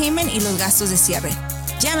down payment y los gastos de cierre.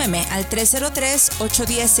 Llámeme al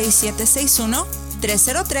 303-810-6761,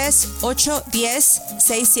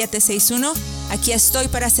 303-810-6761. Aquí estoy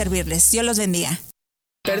para servirles. Dios los bendiga.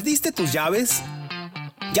 ¿Perdiste tus llaves?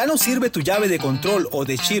 ¿Ya no sirve tu llave de control o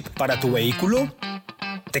de chip para tu vehículo?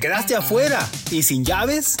 ¿Te quedaste afuera y sin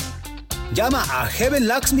llaves? Llama a Heaven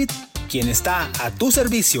Locksmith, quien está a tu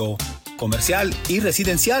servicio, comercial y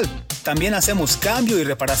residencial. También hacemos cambio y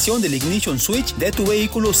reparación del ignition switch de tu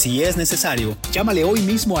vehículo si es necesario. Llámale hoy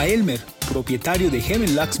mismo a Elmer, propietario de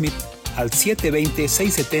Heaven Locksmith, al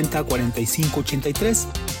 720-670-4583,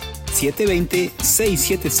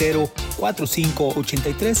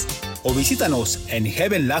 720-670-4583 o visítanos en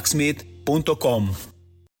heavenlocksmith.com.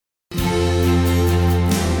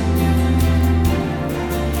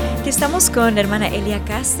 Estamos con la hermana Elia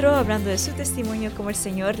Castro hablando de su testimonio, cómo el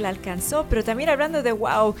Señor la alcanzó, pero también hablando de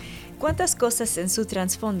wow, cuántas cosas en su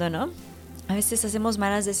trasfondo, ¿no? A veces hacemos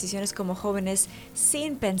malas decisiones como jóvenes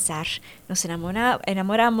sin pensar. Nos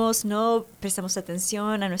enamoramos, no prestamos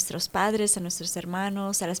atención a nuestros padres, a nuestros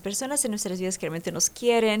hermanos, a las personas en nuestras vidas que realmente nos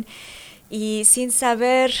quieren, y sin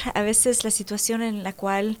saber a veces la situación en la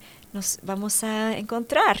cual nos vamos a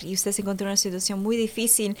encontrar. Y usted se encontró en una situación muy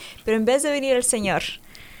difícil, pero en vez de venir al Señor,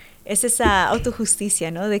 es esa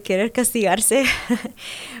autojusticia, ¿no? De querer castigarse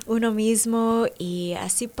uno mismo. Y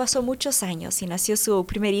así pasó muchos años y nació su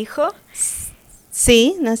primer hijo.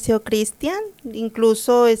 Sí, nació Cristian.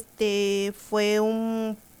 Incluso fue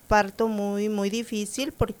un parto muy, muy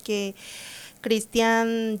difícil porque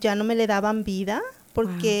Cristian ya no me le daban vida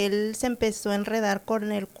porque él se empezó a enredar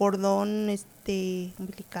con el cordón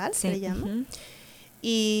umbilical, se le llama.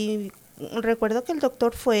 Y recuerdo que el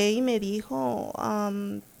doctor fue y me dijo,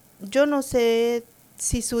 yo no sé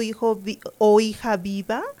si su hijo o hija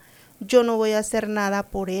viva, yo no voy a hacer nada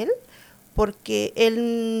por él, porque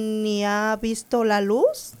él ni ha visto la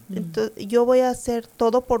luz. Entonces, yo voy a hacer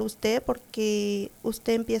todo por usted porque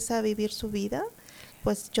usted empieza a vivir su vida.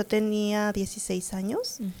 Pues yo tenía 16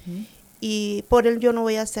 años y por él yo no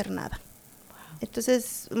voy a hacer nada.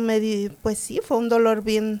 Entonces pues sí, fue un dolor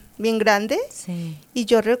bien, bien grande. Sí. Y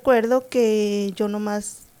yo recuerdo que yo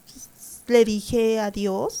nomás le dije a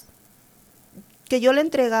Dios que yo le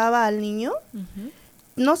entregaba al niño.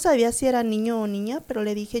 No sabía si era niño o niña, pero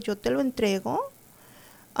le dije, yo te lo entrego,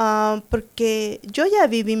 porque yo ya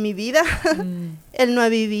viví mi vida, él no ha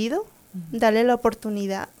vivido, dale la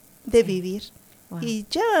oportunidad de vivir. Y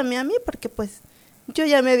llévame a mí porque pues yo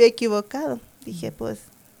ya me había equivocado. Dije, pues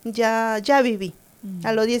ya viví.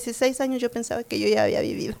 A los 16 años yo pensaba que yo ya había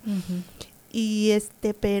vivido. Y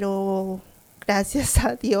pero gracias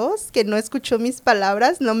a Dios que no escuchó mis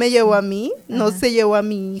palabras, no me llevó a mí, no se llevó a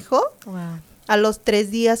mi hijo. A los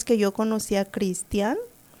 3 días que yo conocí a Cristian,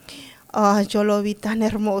 yo lo vi tan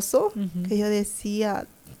hermoso que yo decía,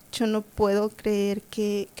 yo no puedo creer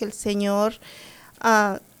que el Señor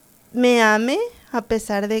me ame a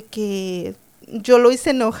pesar de que yo lo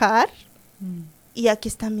hice enojar. Y aquí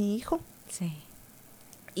está mi hijo. Sí.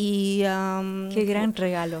 Y qué gran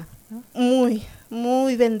regalo, ¿no? Muy,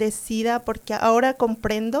 muy bendecida porque ahora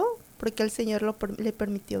comprendo porque el Señor le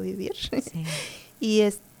permitió vivir. Sí. Y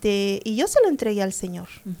y yo se lo entregué al Señor.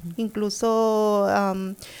 Incluso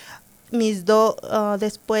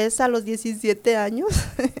después a los 17 años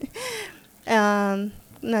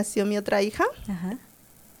nació mi otra hija.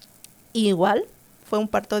 Igual fue un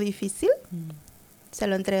parto difícil. Se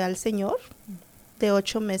lo entregué al Señor. De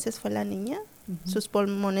 8 meses fue la niña. Sus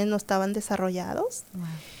pulmones no estaban desarrollados.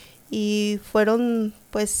 Y fueron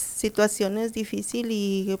pues situaciones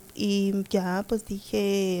difíciles y ya pues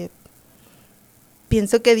dije,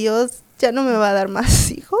 pienso que Dios ya no me va a dar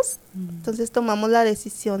más hijos. Entonces tomamos la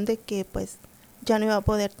decisión de que pues ya no iba a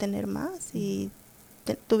poder tener más y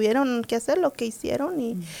tuvieron que hacer lo que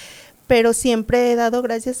hicieron. Pero siempre he dado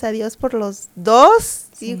gracias a Dios por los 2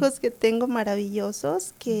 hijos que tengo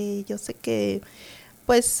maravillosos, que yo sé que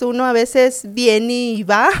pues uno a veces viene y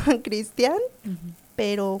va, Cristian,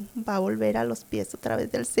 pero va a volver a los pies otra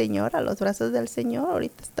vez del Señor, a los brazos del Señor.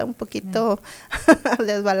 Ahorita está un poquito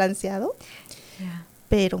desbalanceado,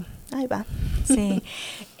 pero ahí va. Sí.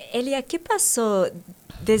 Elia, ¿qué pasó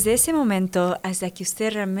desde ese momento hasta que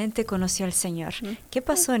usted realmente conoció al Señor? ¿Qué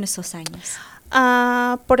pasó en esos años?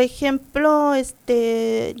 Por ejemplo,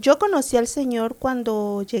 yo conocí al Señor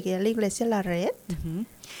cuando llegué a la iglesia La Red.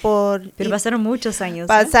 Pero pasaron muchos años.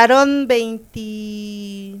 Pasaron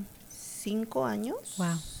 25 años.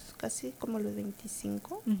 Wow. Casi como los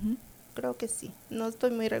 25. Creo que sí. No estoy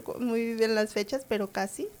muy bien las fechas, pero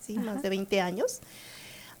casi, sí, más de 20 años.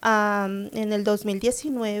 En el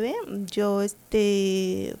 2019 yo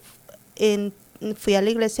fui a la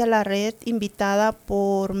iglesia La Red invitada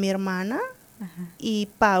por mi hermana. Y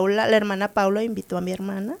Paula, la hermana Paula invitó a mi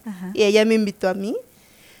hermana y ella me invitó a mí.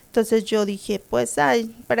 Entonces yo dije, pues,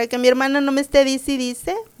 para que mi hermana no me esté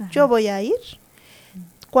dice, yo voy a ir.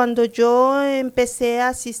 Cuando yo empecé a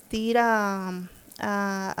asistir a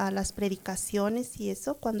las predicaciones y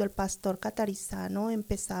eso, cuando el pastor Catarizano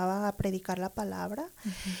empezaba a predicar la palabra,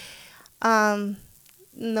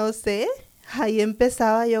 no sé, ahí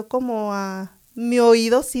empezaba yo mi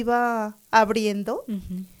oído se iba abriendo.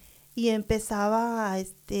 Y empezaba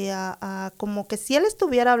a como que si él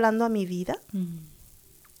estuviera hablando a mi vida,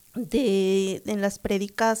 en las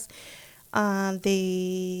prédicas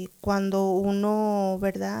de cuando uno,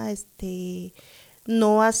 ¿verdad?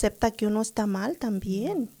 No acepta que uno está mal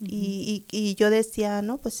también. Y yo decía,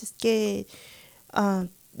 no, pues es que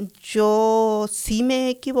yo sí me he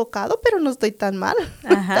equivocado, pero no estoy tan mal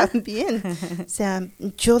también. O sea,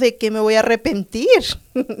 ¿yo de qué me voy a arrepentir?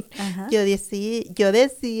 Yo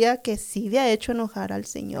decía que sí había hecho enojar al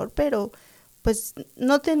Señor, pero pues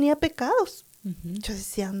no tenía pecados. Yo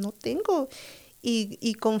decía, no tengo.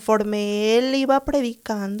 Y conforme él iba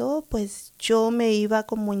predicando, pues yo me iba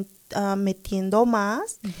como metiendo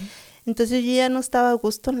más. Entonces yo ya no estaba a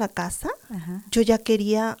gusto en la casa. Yo ya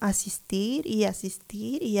quería asistir y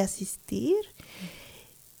asistir y asistir.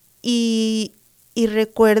 Y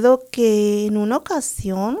recuerdo que en una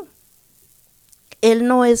ocasión él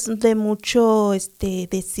no es de mucho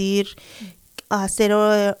decir, hacer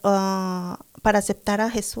para aceptar a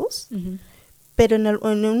Jesús. Pero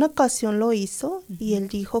en una ocasión lo hizo y él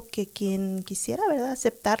dijo que quien quisiera, ¿verdad?,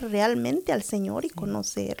 aceptar realmente al Señor y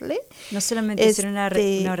conocerle. No solamente hacer una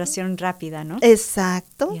oración rápida, ¿no?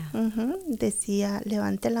 Exacto. Decía,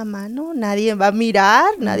 levante la mano, nadie va a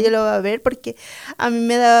mirar, nadie lo va a ver, porque a mí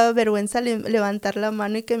me daba vergüenza levantar la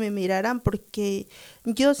mano y que me miraran, porque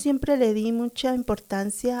yo siempre le di mucha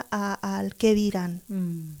importancia al qué dirán,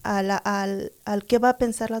 al qué va a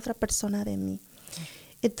pensar la otra persona de mí.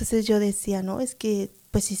 Entonces yo decía, no, es que,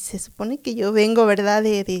 pues si se supone que yo vengo, ¿verdad?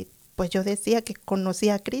 Pues yo decía que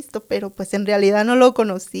conocía a Cristo, pero pues en realidad no lo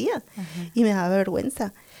conocía. Y me daba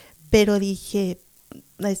vergüenza. Pero dije,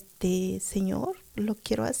 Señor, lo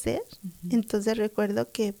quiero hacer. Entonces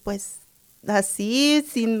recuerdo que pues así,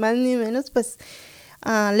 sin más ni menos, pues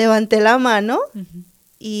levanté la mano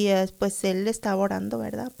y pues él estaba orando,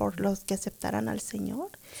 ¿verdad? Por los que aceptaran al Señor.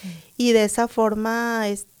 Y de esa forma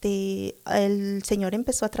el Señor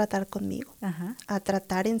empezó a tratar conmigo, a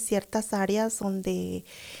tratar en ciertas áreas donde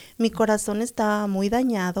mi corazón estaba muy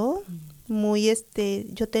dañado, muy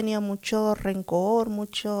yo tenía mucho rencor,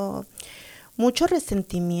 mucho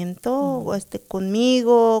resentimiento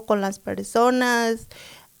conmigo, con las personas.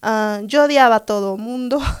 Yo odiaba a todo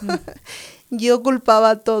mundo. Yo culpaba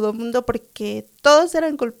a todo mundo porque todos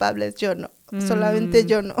eran culpables, yo no, solamente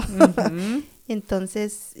yo no.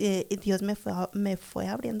 Entonces Dios me fue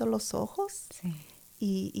abriendo los ojos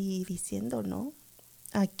y diciendo, no,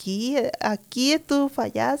 aquí tú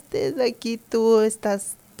fallaste, aquí tú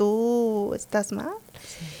estás mal.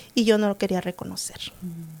 Y yo no lo quería reconocer.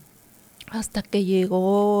 Hasta que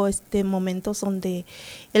llegó momentos donde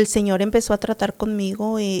el Señor empezó a tratar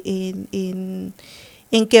conmigo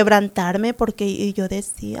en quebrantarme, porque yo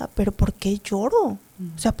decía, pero ¿por qué lloro?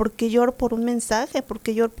 O sea, ¿por qué lloro por un mensaje? ¿Por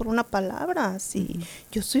qué lloro por una palabra? Sí,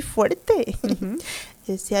 yo soy fuerte.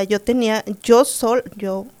 Decía, ¿verdad?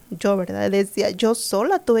 Decía, yo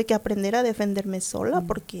sola tuve que aprender a defenderme sola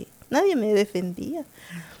porque nadie me defendía.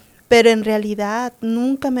 Pero en realidad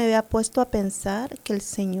nunca me había puesto a pensar que el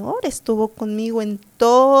Señor estuvo conmigo en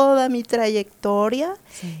toda mi trayectoria,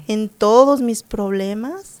 en todos mis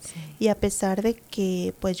problemas. Y a pesar de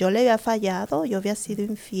que pues yo le había fallado, yo había sido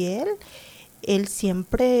infiel, Él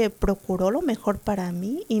siempre procuró lo mejor para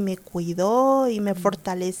mí y me cuidó y me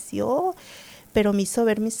fortaleció, pero me hizo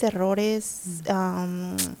ver mis errores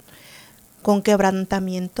con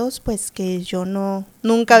quebrantamientos pues que yo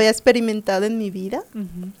nunca había experimentado en mi vida.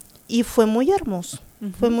 Y fue muy hermoso,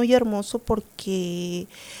 fue muy hermoso porque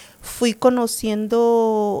fui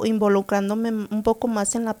conociendo, involucrándome un poco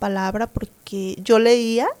más en la palabra, porque yo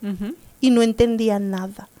leía y no entendía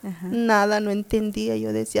nada, no entendía.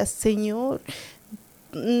 Yo decía, Señor,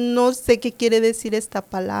 no sé qué quiere decir esta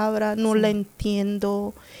palabra, no la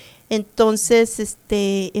entiendo. Entonces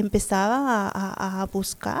empezaba a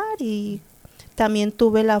buscar, y también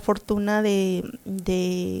tuve la fortuna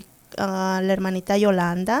de la hermanita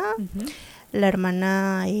Yolanda, la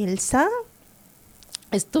hermana Elsa.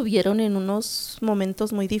 Estuvieron en unos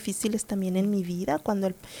momentos muy difíciles también en mi vida.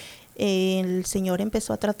 Cuando el Señor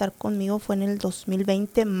empezó a tratar conmigo fue en el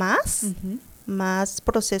 2020 más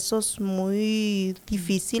procesos muy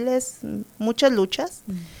difíciles, muchas luchas.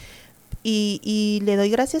 Y le doy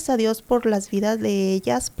gracias a Dios por las vidas de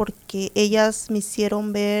ellas, porque ellas me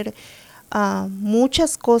hicieron ver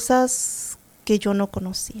muchas cosas que yo no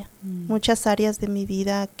conocía, muchas áreas de mi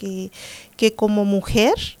vida que como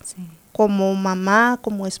mujer, como mamá,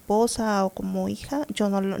 como esposa o como hija, yo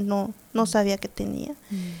no sabía que tenía.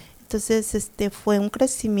 Entonces fue un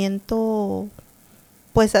crecimiento,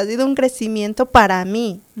 pues ha sido un crecimiento para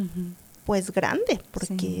mí, pues grande,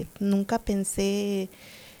 porque nunca pensé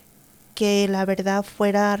que la verdad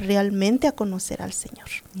fuera realmente a conocer al Señor.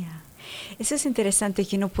 Eso es interesante,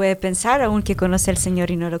 que uno puede pensar aún que conoce al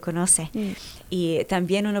Señor y no lo conoce. Y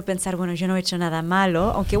también uno pensar, bueno, yo no he hecho nada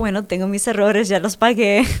malo, aunque bueno, tengo mis errores, ya los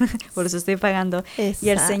pagué, por eso estoy pagando. Exacto. Y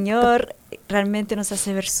el Señor realmente nos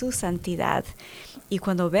hace ver su santidad. Y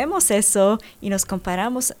cuando vemos eso y nos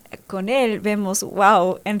comparamos con Él, vemos,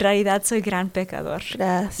 wow, en realidad soy gran pecador.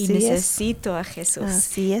 Y necesito a Jesús.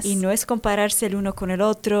 Así es. Y no es compararse el uno con el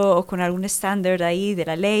otro o con algún estándar ahí de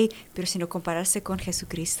la ley, pero sino compararse con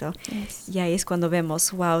Jesucristo. Y ahí es cuando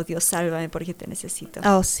vemos, wow, Dios, sálvame porque te necesito.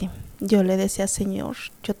 Oh, sí. Yo le decía, Señor,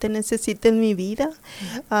 yo te necesito en mi vida.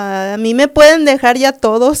 A mí me pueden dejar ya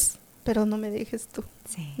todos, pero no me dejes tú.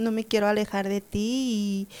 No me quiero alejar de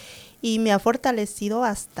ti, y me ha fortalecido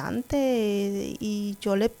bastante, y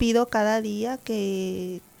yo le pido cada día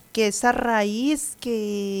que esa raíz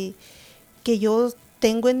que yo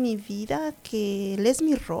tengo en mi vida que Él es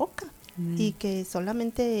mi roca y que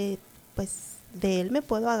solamente pues de Él me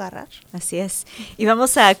puedo agarrar. Así es. Y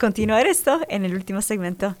vamos a continuar esto en el último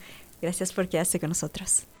segmento. Gracias por quedarse con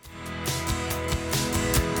nosotros.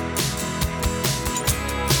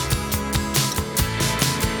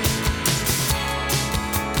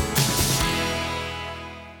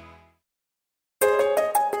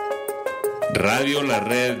 Radio La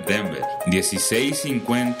Red Denver,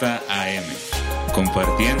 1650 AM,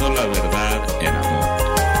 compartiendo la verdad en amor.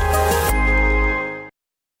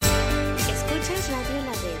 Escuchas Radio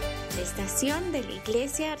La Red, la estación de la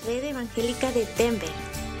Iglesia Red Evangélica de Denver,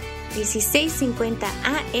 1650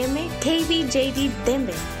 AM KBJD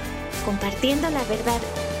Denver, compartiendo la verdad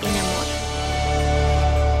en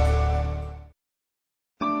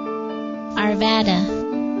amor. Arvada,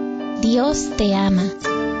 Dios te ama.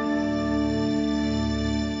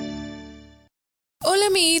 Hola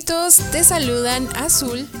amiguitos, te saludan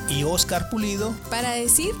Azul y Oscar Pulido para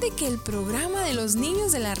decirte que el programa de los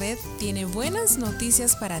niños de la red tiene buenas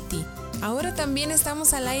noticias para ti. Ahora también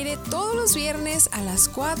estamos al aire todos los viernes a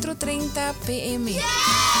las 4:30 p.m.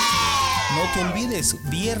 No te olvides,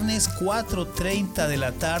 viernes 4:30 de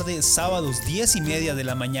la tarde, sábados 10:30 de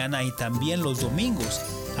la mañana y también los domingos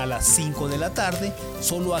a las 5 de la tarde,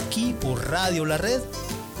 solo aquí por Radio La Red.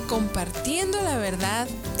 Compartiendo la verdad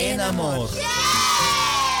en amor.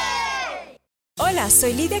 Hola,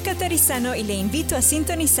 soy Lidia Catarizano y le invito a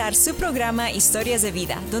sintonizar su programa Historias de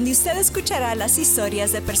Vida, donde usted escuchará las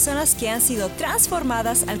historias de personas que han sido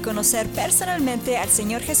transformadas al conocer personalmente al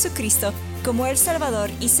Señor Jesucristo como el Salvador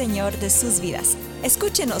y Señor de sus vidas.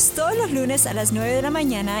 Escúchenos todos los lunes a las 9 de la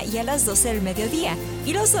mañana y a las 12 del mediodía,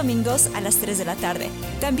 y los domingos a las 3 de la tarde.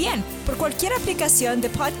 También por cualquier aplicación de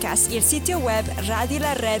podcast y el sitio web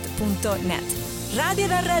radiolared.net. Radio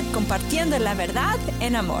La Red, compartiendo la verdad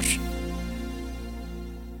en amor.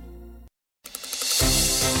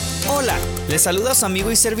 Hola, les saluda su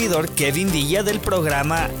amigo y servidor Kevin Villa del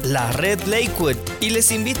programa La Red Lakewood y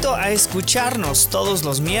les invito a escucharnos todos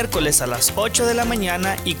los miércoles a las 8 de la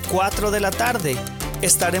mañana y 4 de la tarde.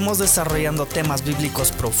 Estaremos desarrollando temas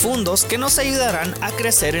bíblicos profundos que nos ayudarán a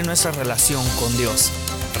crecer en nuestra relación con Dios.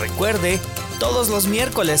 Recuerde, todos los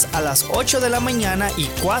miércoles a las 8 de la mañana y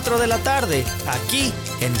 4 de la tarde, aquí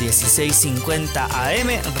en 1650 AM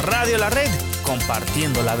Radio La Red,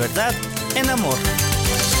 compartiendo la verdad en amor.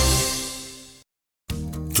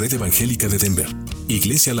 Red Evangélica de Denver,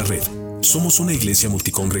 Iglesia La Red. Somos una iglesia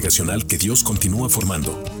multicongregacional que Dios continúa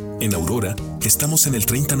formando. En Aurora, estamos en el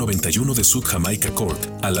 3091 de South Jamaica Court,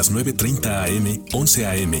 a las 9:30 AM, 11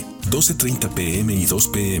 AM, 12:30 PM y 2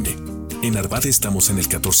 PM. En Arvada estamos en el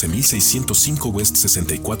 14605 West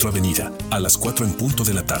 64 Avenida, a las 4 en punto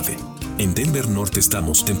de la tarde. En Denver Norte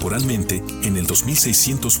estamos temporalmente en el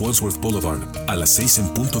 2600 Wadsworth Boulevard, a las 6 en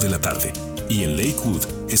punto de la tarde. Y en Lakewood,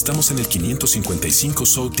 estamos en el 555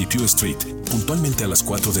 South Depew Street, puntualmente a las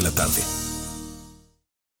 4 de la tarde.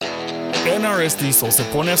 NRS Diesel se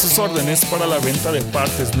pone a sus órdenes para la venta de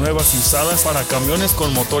partes nuevas y usadas para camiones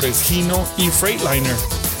con motores Hino y Freightliner.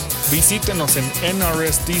 Visítenos en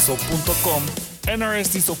nrsdiesel.com,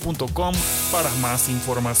 nrsdiesel.com para más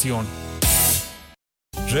información.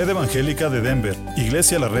 Red Evangélica de Denver,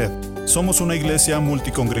 Iglesia La Red. Somos una iglesia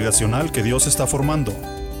multicongregacional que Dios está formando.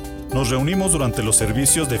 Nos reunimos durante los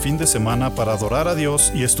servicios de fin de semana para adorar a Dios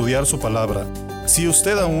y estudiar su palabra. Si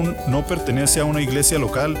usted aún no pertenece a una iglesia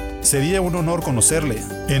local, sería un honor conocerle.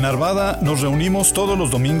 En Arvada nos reunimos todos los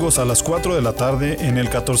domingos a las 4 de la tarde en el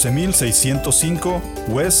 14605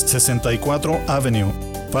 West 64 Avenue.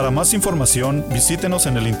 Para más información, visítenos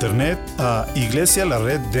en el internet a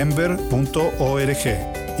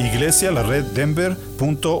iglesialareddenver.org.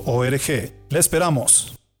 iglesialareddenver.org. ¡Le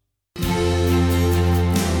esperamos!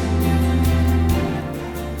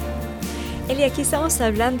 Eli, aquí estamos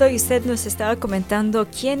hablando y usted nos estaba comentando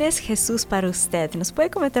quién es Jesús para usted. ¿Nos puede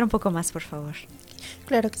comentar un poco más, por favor?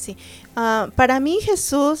 Claro que sí. Para mí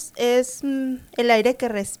Jesús es el aire que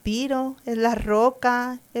respiro, es la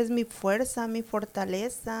roca, es mi fuerza, mi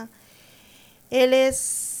fortaleza. Él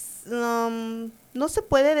es, no se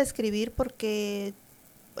puede describir porque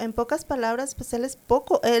en pocas palabras, pues Él es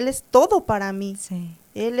todo para mí. Sí.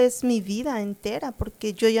 Él es mi vida entera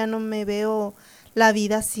porque yo ya no me veo la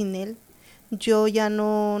vida sin Él. Yo ya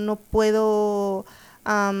no puedo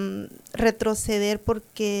retroceder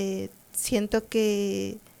porque siento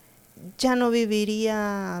que ya no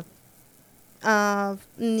viviría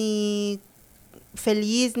ni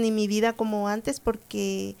feliz ni mi vida como antes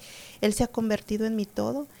porque Él se ha convertido en mi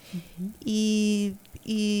todo. Uh-huh. Y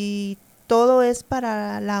todo es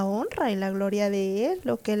para la honra y la gloria de Él,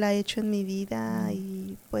 lo que Él ha hecho en mi vida. Uh-huh.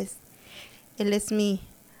 Y pues Él es mi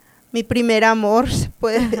primer amor, se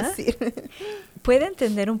puede decir. ¿Puede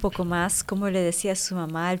entender un poco más, como le decía su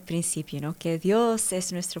mamá al principio, ¿no? Que Dios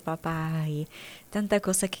es nuestro papá y tanta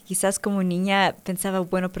cosa que quizás como niña pensaba,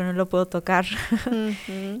 bueno, pero no lo puedo tocar,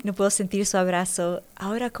 no puedo sentir su abrazo.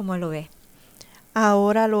 ¿Ahora cómo lo ve?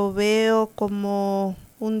 Ahora lo veo como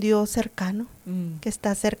un Dios cercano, que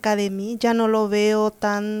está cerca de mí. Ya no lo veo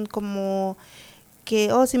tan como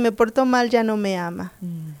que, si me porto mal ya no me ama.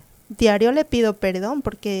 Diario le pido perdón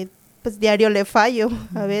porque pues diario le fallo,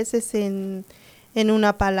 a veces en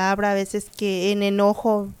una palabra, a veces que en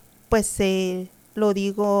enojo pues lo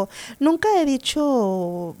digo. Nunca he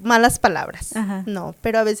dicho malas palabras, no,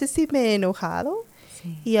 pero a veces sí me he enojado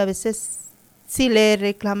y a veces sí le he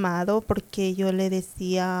reclamado porque yo le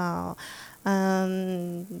decía,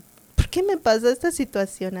 ¿por qué me pasa esta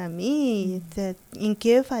situación a mí? ¿En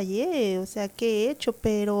qué fallé? O sea, ¿qué he hecho?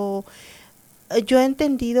 Pero yo he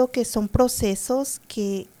entendido que son procesos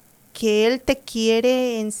que Él te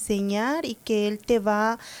quiere enseñar y que Él te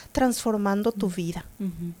va transformando tu vida,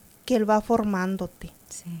 que Él va formándote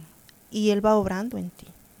y Él va obrando en ti.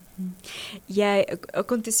 Ya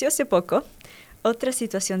aconteció hace poco otra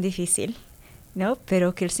situación difícil, ¿no?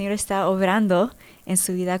 Pero que el Señor está obrando en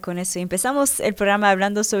su vida con eso. Y empezamos el programa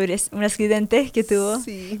hablando sobre un accidente que tuvo.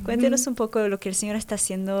 Sí. Cuéntenos un poco de lo que el Señor está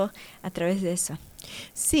haciendo a través de eso.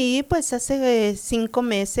 Sí, pues hace 5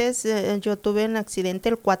 meses yo tuve un accidente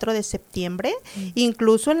el 4 de septiembre.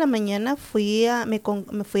 Incluso en la mañana me fui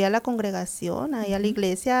a la congregación, ahí a la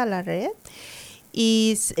iglesia, a la red.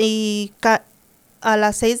 Y a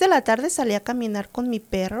las 6 de la tarde salí a caminar con mi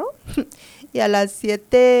perro. Y a las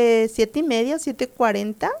 7:30,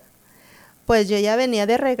 7:40, pues yo ya venía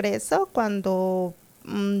de regreso cuando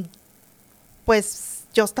pues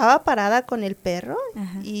yo estaba parada con el perro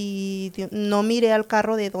y no miré al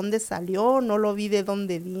carro de dónde salió, no lo vi de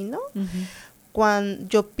dónde vino.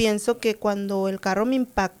 Yo pienso que cuando el carro me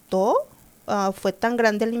impactó, fue tan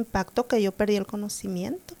grande el impacto que yo perdí el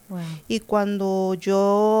conocimiento. Wow. Y cuando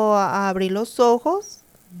yo abrí los ojos,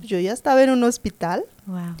 yo ya estaba en un hospital.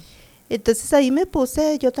 Wow. Entonces ahí me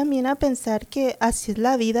puse yo también a pensar que así es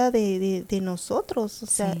la vida de nosotros. O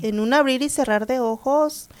sea, en un abrir y cerrar de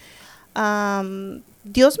ojos,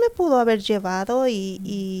 Dios me pudo haber llevado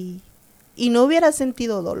y no hubiera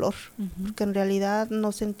sentido dolor, porque en realidad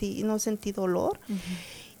no sentí dolor.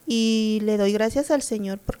 Y le doy gracias al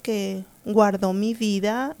Señor porque guardó mi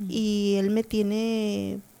vida y Él me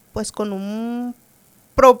tiene pues con un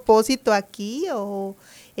propósito aquí, o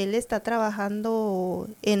Él está trabajando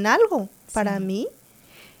en algo para mí.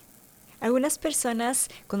 Algunas personas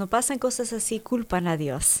cuando pasan cosas así culpan a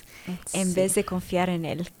Dios en vez de confiar en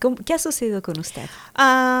Él. ¿Qué ha sucedido con usted?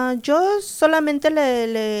 Yo solamente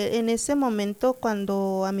en ese momento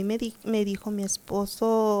cuando a mí me dijo mi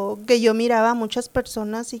esposo que yo miraba a muchas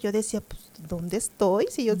personas y yo decía, pues, ¿dónde estoy?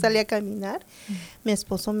 Si yo salí a caminar. Mi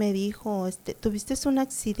esposo me dijo, tuviste un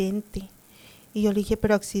accidente. Y yo le dije,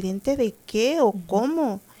 ¿pero accidente de qué o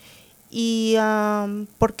cómo? Y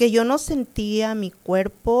porque yo no sentía mi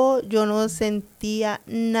cuerpo, yo no sentía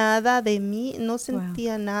nada de mí, no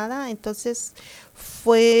sentía nada. Entonces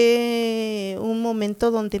fue un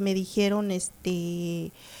momento donde me dijeron,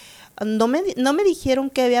 no me dijeron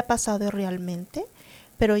qué había pasado realmente,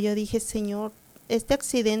 pero yo dije, Señor, este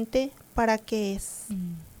accidente, ¿para qué es?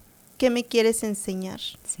 ¿Qué me quieres enseñar?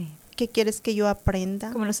 Sí. ¿Qué quieres que yo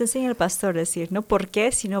aprenda? Como nos enseña el pastor decir, no por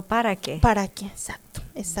qué, sino para qué. Para qué,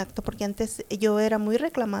 exacto, porque antes yo era muy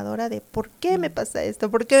reclamadora de ¿por qué me pasa esto?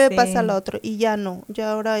 ¿Por qué me pasa lo otro? Y ya no,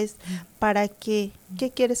 ya ahora es ¿para qué? ¿Qué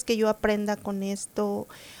quieres que yo aprenda con esto?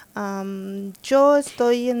 Yo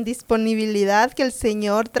estoy en disponibilidad, que el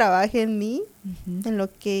Señor trabaje en mí,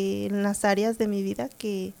 en las áreas de mi vida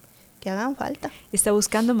que hagan falta. ¿Está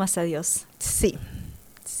buscando más a Dios?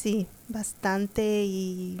 Sí, bastante,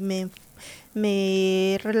 y me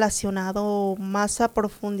he relacionado más a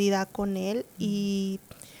profundidad con Él y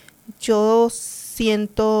yo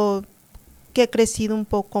siento que he crecido un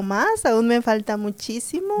poco más. Aún me falta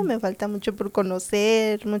muchísimo, me falta mucho por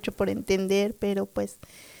conocer, mucho por entender, pero pues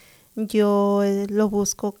yo lo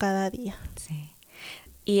busco cada día. Sí.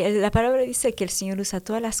 Y la palabra dice que el Señor usa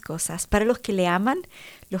todas las cosas para los que le aman,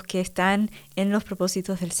 los que están en los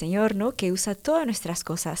propósitos del Señor, ¿no? Que usa todas nuestras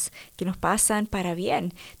cosas que nos pasan para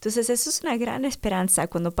bien. Entonces eso es una gran esperanza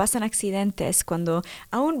cuando pasan accidentes, cuando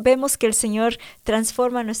aún vemos que el Señor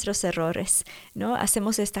transforma nuestros errores, ¿no?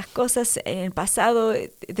 Hacemos estas cosas en el pasado,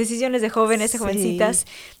 decisiones de jóvenes, de jovencitas,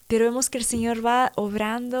 pero vemos que el Señor va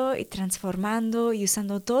obrando y transformando y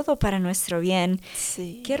usando todo para nuestro bien.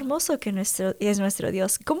 Sí. Qué hermoso que es nuestro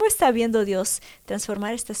Dios. ¿Cómo está viendo Dios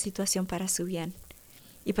transformar esta situación para su bien?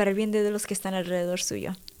 y para el bien de los que están alrededor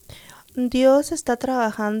suyo. Dios está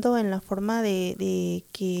trabajando en la forma de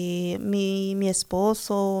que mi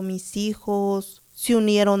esposo, mis hijos se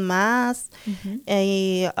unieron más,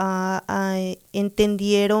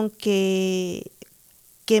 entendieron que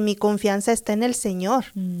mi confianza está en el Señor.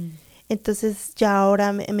 Entonces ya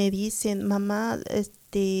ahora me dicen, mamá,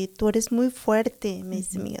 tú eres muy fuerte, me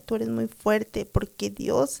dice mi hija, tú eres muy fuerte porque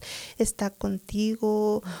Dios está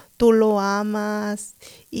contigo, tú lo amas,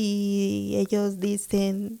 y ellos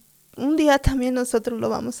dicen, un día también nosotros lo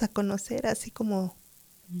vamos a conocer así como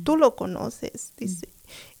tú lo conoces, dice,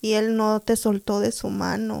 y Él no te soltó de su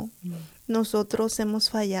mano, nosotros hemos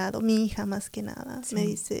fallado, mi hija más que nada, me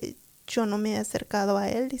dice, yo no me he acercado a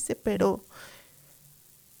Él, dice, pero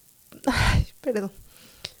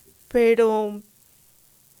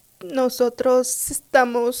nosotros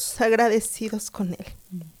estamos agradecidos con Él.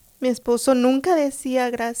 Mi esposo nunca decía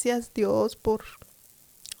gracias Dios por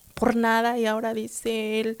nada, y ahora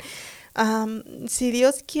dice él, si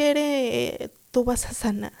Dios quiere, tú vas a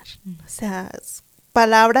sanar. O sea,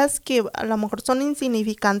 palabras que a lo mejor son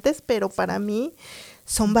insignificantes, pero para mí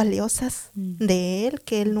son valiosas de él,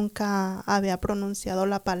 que él nunca había pronunciado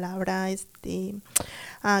la palabra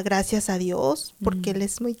gracias a Dios, porque él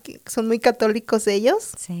son muy católicos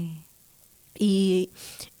ellos. Sí. Y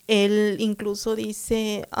él incluso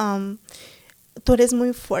dice, tú eres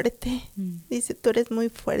muy fuerte, dice, tú eres muy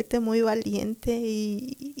fuerte, muy valiente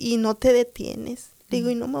y no te detienes. Digo,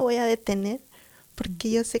 y no me voy a detener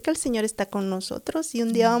porque yo sé que el Señor está con nosotros y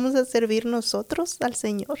un día vamos a servir nosotros al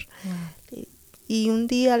Señor. Y un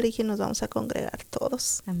día le dije, nos vamos a congregar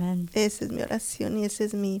todos. Amén. Esa es mi oración y ese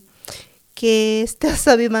es que estos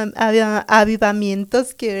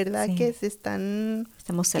avivamientos que verdad que se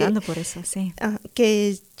estamos orando por eso, sí.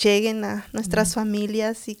 Que lleguen a nuestras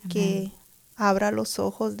familias y que abra los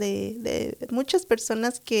ojos de muchas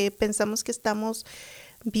personas que pensamos que estamos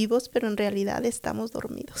vivos, pero en realidad estamos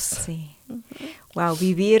dormidos. Sí. Wow,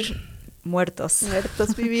 vivir muertos.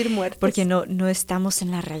 Vivir muertos. Porque no estamos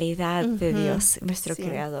en la realidad de Dios, nuestro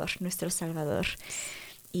Creador, nuestro Salvador.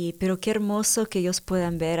 Pero qué hermoso que ellos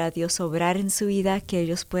puedan ver a Dios obrar en su vida, que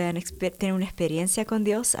ellos puedan tener una experiencia con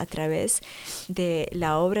Dios a través de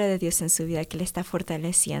la obra de Dios en su vida, que le está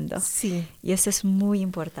fortaleciendo. Sí. Y eso es muy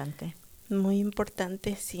importante. Muy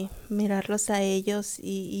importante, sí, mirarlos a ellos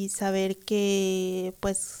y saber que,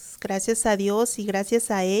 pues, gracias a Dios y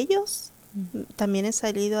gracias a ellos, también he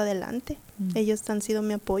salido adelante. Ellos han sido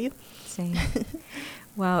mi apoyo. Sí.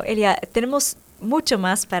 Wow, Elia, tenemos mucho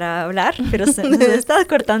más para hablar, pero se nos está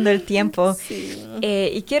cortando el tiempo. Sí.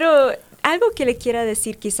 Y quiero algo que le quiera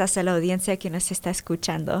decir quizás a la audiencia que nos está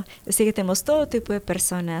escuchando. Yo sé que tenemos todo tipo de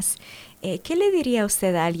personas. ¿Qué le diría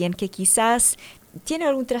usted a alguien que quizás tiene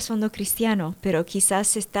algún trasfondo cristiano, pero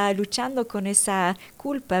quizás está luchando con esa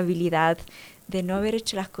culpabilidad de no haber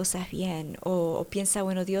hecho las cosas bien o piensa,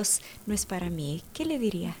 bueno, Dios no es para mí? ¿Qué le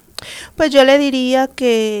diría? Pues yo le diría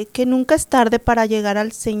que nunca es tarde para llegar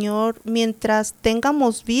al Señor. Mientras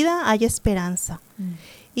tengamos vida, hay esperanza.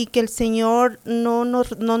 Y que el Señor no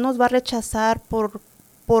nos va a rechazar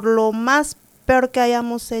por lo más peor que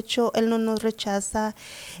hayamos hecho. Él no nos rechaza.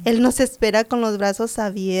 Él nos espera con los brazos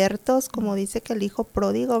abiertos, como dice que el hijo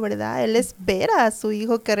pródigo, ¿verdad? Él espera a su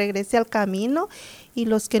hijo que regrese al camino, y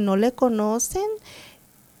los que no le conocen,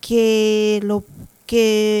 que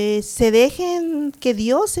se dejen que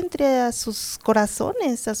Dios entre a sus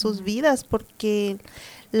corazones, a sus vidas, porque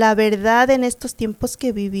la verdad en estos tiempos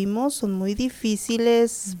que vivimos son muy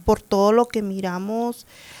difíciles por todo lo que miramos,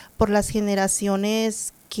 por las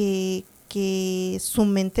generaciones que su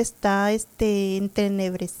mente está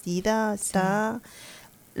entenebrecida, está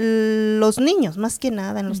los niños más que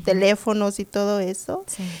nada en los teléfonos y todo eso.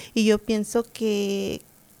 Y yo pienso que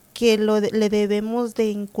le debemos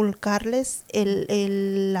de inculcarles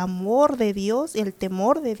el amor de Dios, el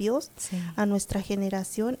temor de Dios a nuestra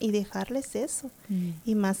generación y dejarles eso.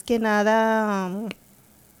 Y más que nada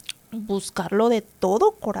buscarlo de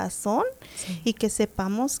todo corazón y que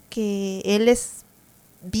sepamos que Él es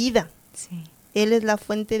vida. Él es la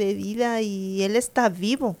fuente de vida y Él está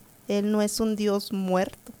vivo. Él no es un Dios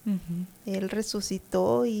muerto. Él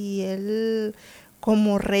resucitó y Él,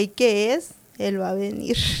 como rey que es, Él va a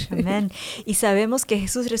venir. Amén. Y sabemos que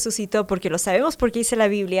Jesús resucitó porque lo sabemos, porque dice la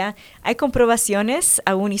Biblia. Hay comprobaciones,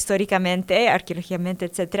 aún históricamente, arqueológicamente,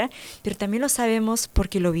 etcétera, pero también lo sabemos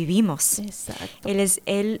porque lo vivimos. Exacto.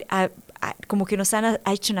 Él como que nos ha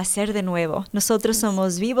hecho nacer de nuevo. Nosotros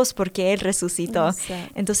somos vivos porque Él resucitó.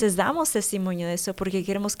 Exacto. Entonces damos testimonio de eso porque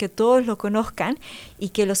queremos que todos lo conozcan y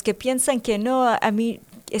que los que piensan que no, a mí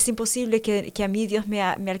es imposible que a mí Dios me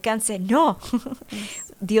alcance. No.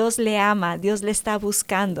 Dios le ama, Dios le está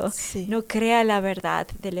buscando. Sí. No crea la verdad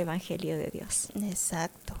del Evangelio de Dios.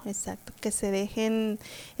 Exacto. Que se dejen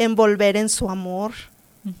envolver en su amor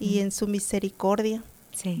y en su misericordia.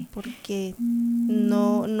 Sí. Porque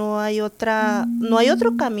no hay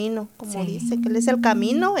otro camino, como dice, que Él es el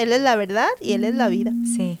camino, Él es la verdad y Él es la vida.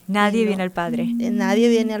 Sí, nadie viene al Padre. Nadie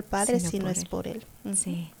viene al Padre si no es por Él.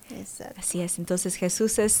 Sí. Exacto. Así es, entonces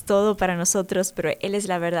Jesús es todo para nosotros, pero Él es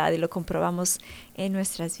la verdad y lo comprobamos en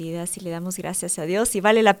nuestras vidas y le damos gracias a Dios y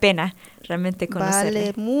vale la pena realmente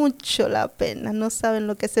conocerle. Vale mucho la pena, no saben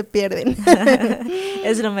lo que se pierden.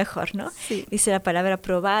 Es lo mejor, ¿no? Sí. Dice la palabra,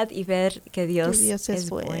 probad y ver que Dios es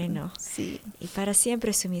bueno. Sí. Y para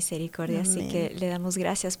siempre su misericordia. Amén. Así que le damos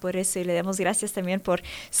gracias por eso y le damos gracias también por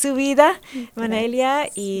su vida, Manelia,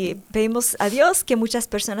 y pedimos a Dios que muchas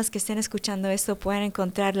personas que estén escuchando esto puedan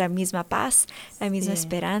encontrar la misma paz, la misma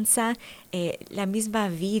esperanza, la misma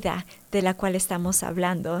vida de la cual estamos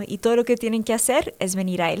hablando. Y todo lo que tienen que hacer es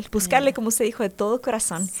venir a Él, buscarle, como usted dijo, de todo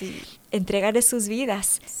corazón, entregarle sus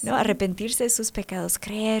vidas, ¿no? Arrepentirse de sus pecados,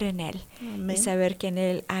 creer en Él. Amén. Y saber que en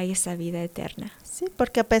Él hay esa vida eterna. Sí,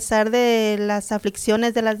 porque a pesar de las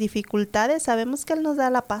aflicciones, de las dificultades, sabemos que Él nos da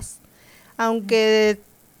la paz. Aunque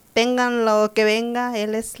tengan lo que venga,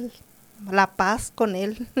 Él es la paz con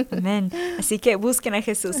Él. Amén. Así que busquen a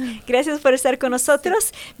Jesús. Gracias por estar con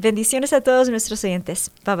nosotros. Bendiciones a todos nuestros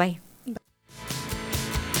oyentes. Bye bye.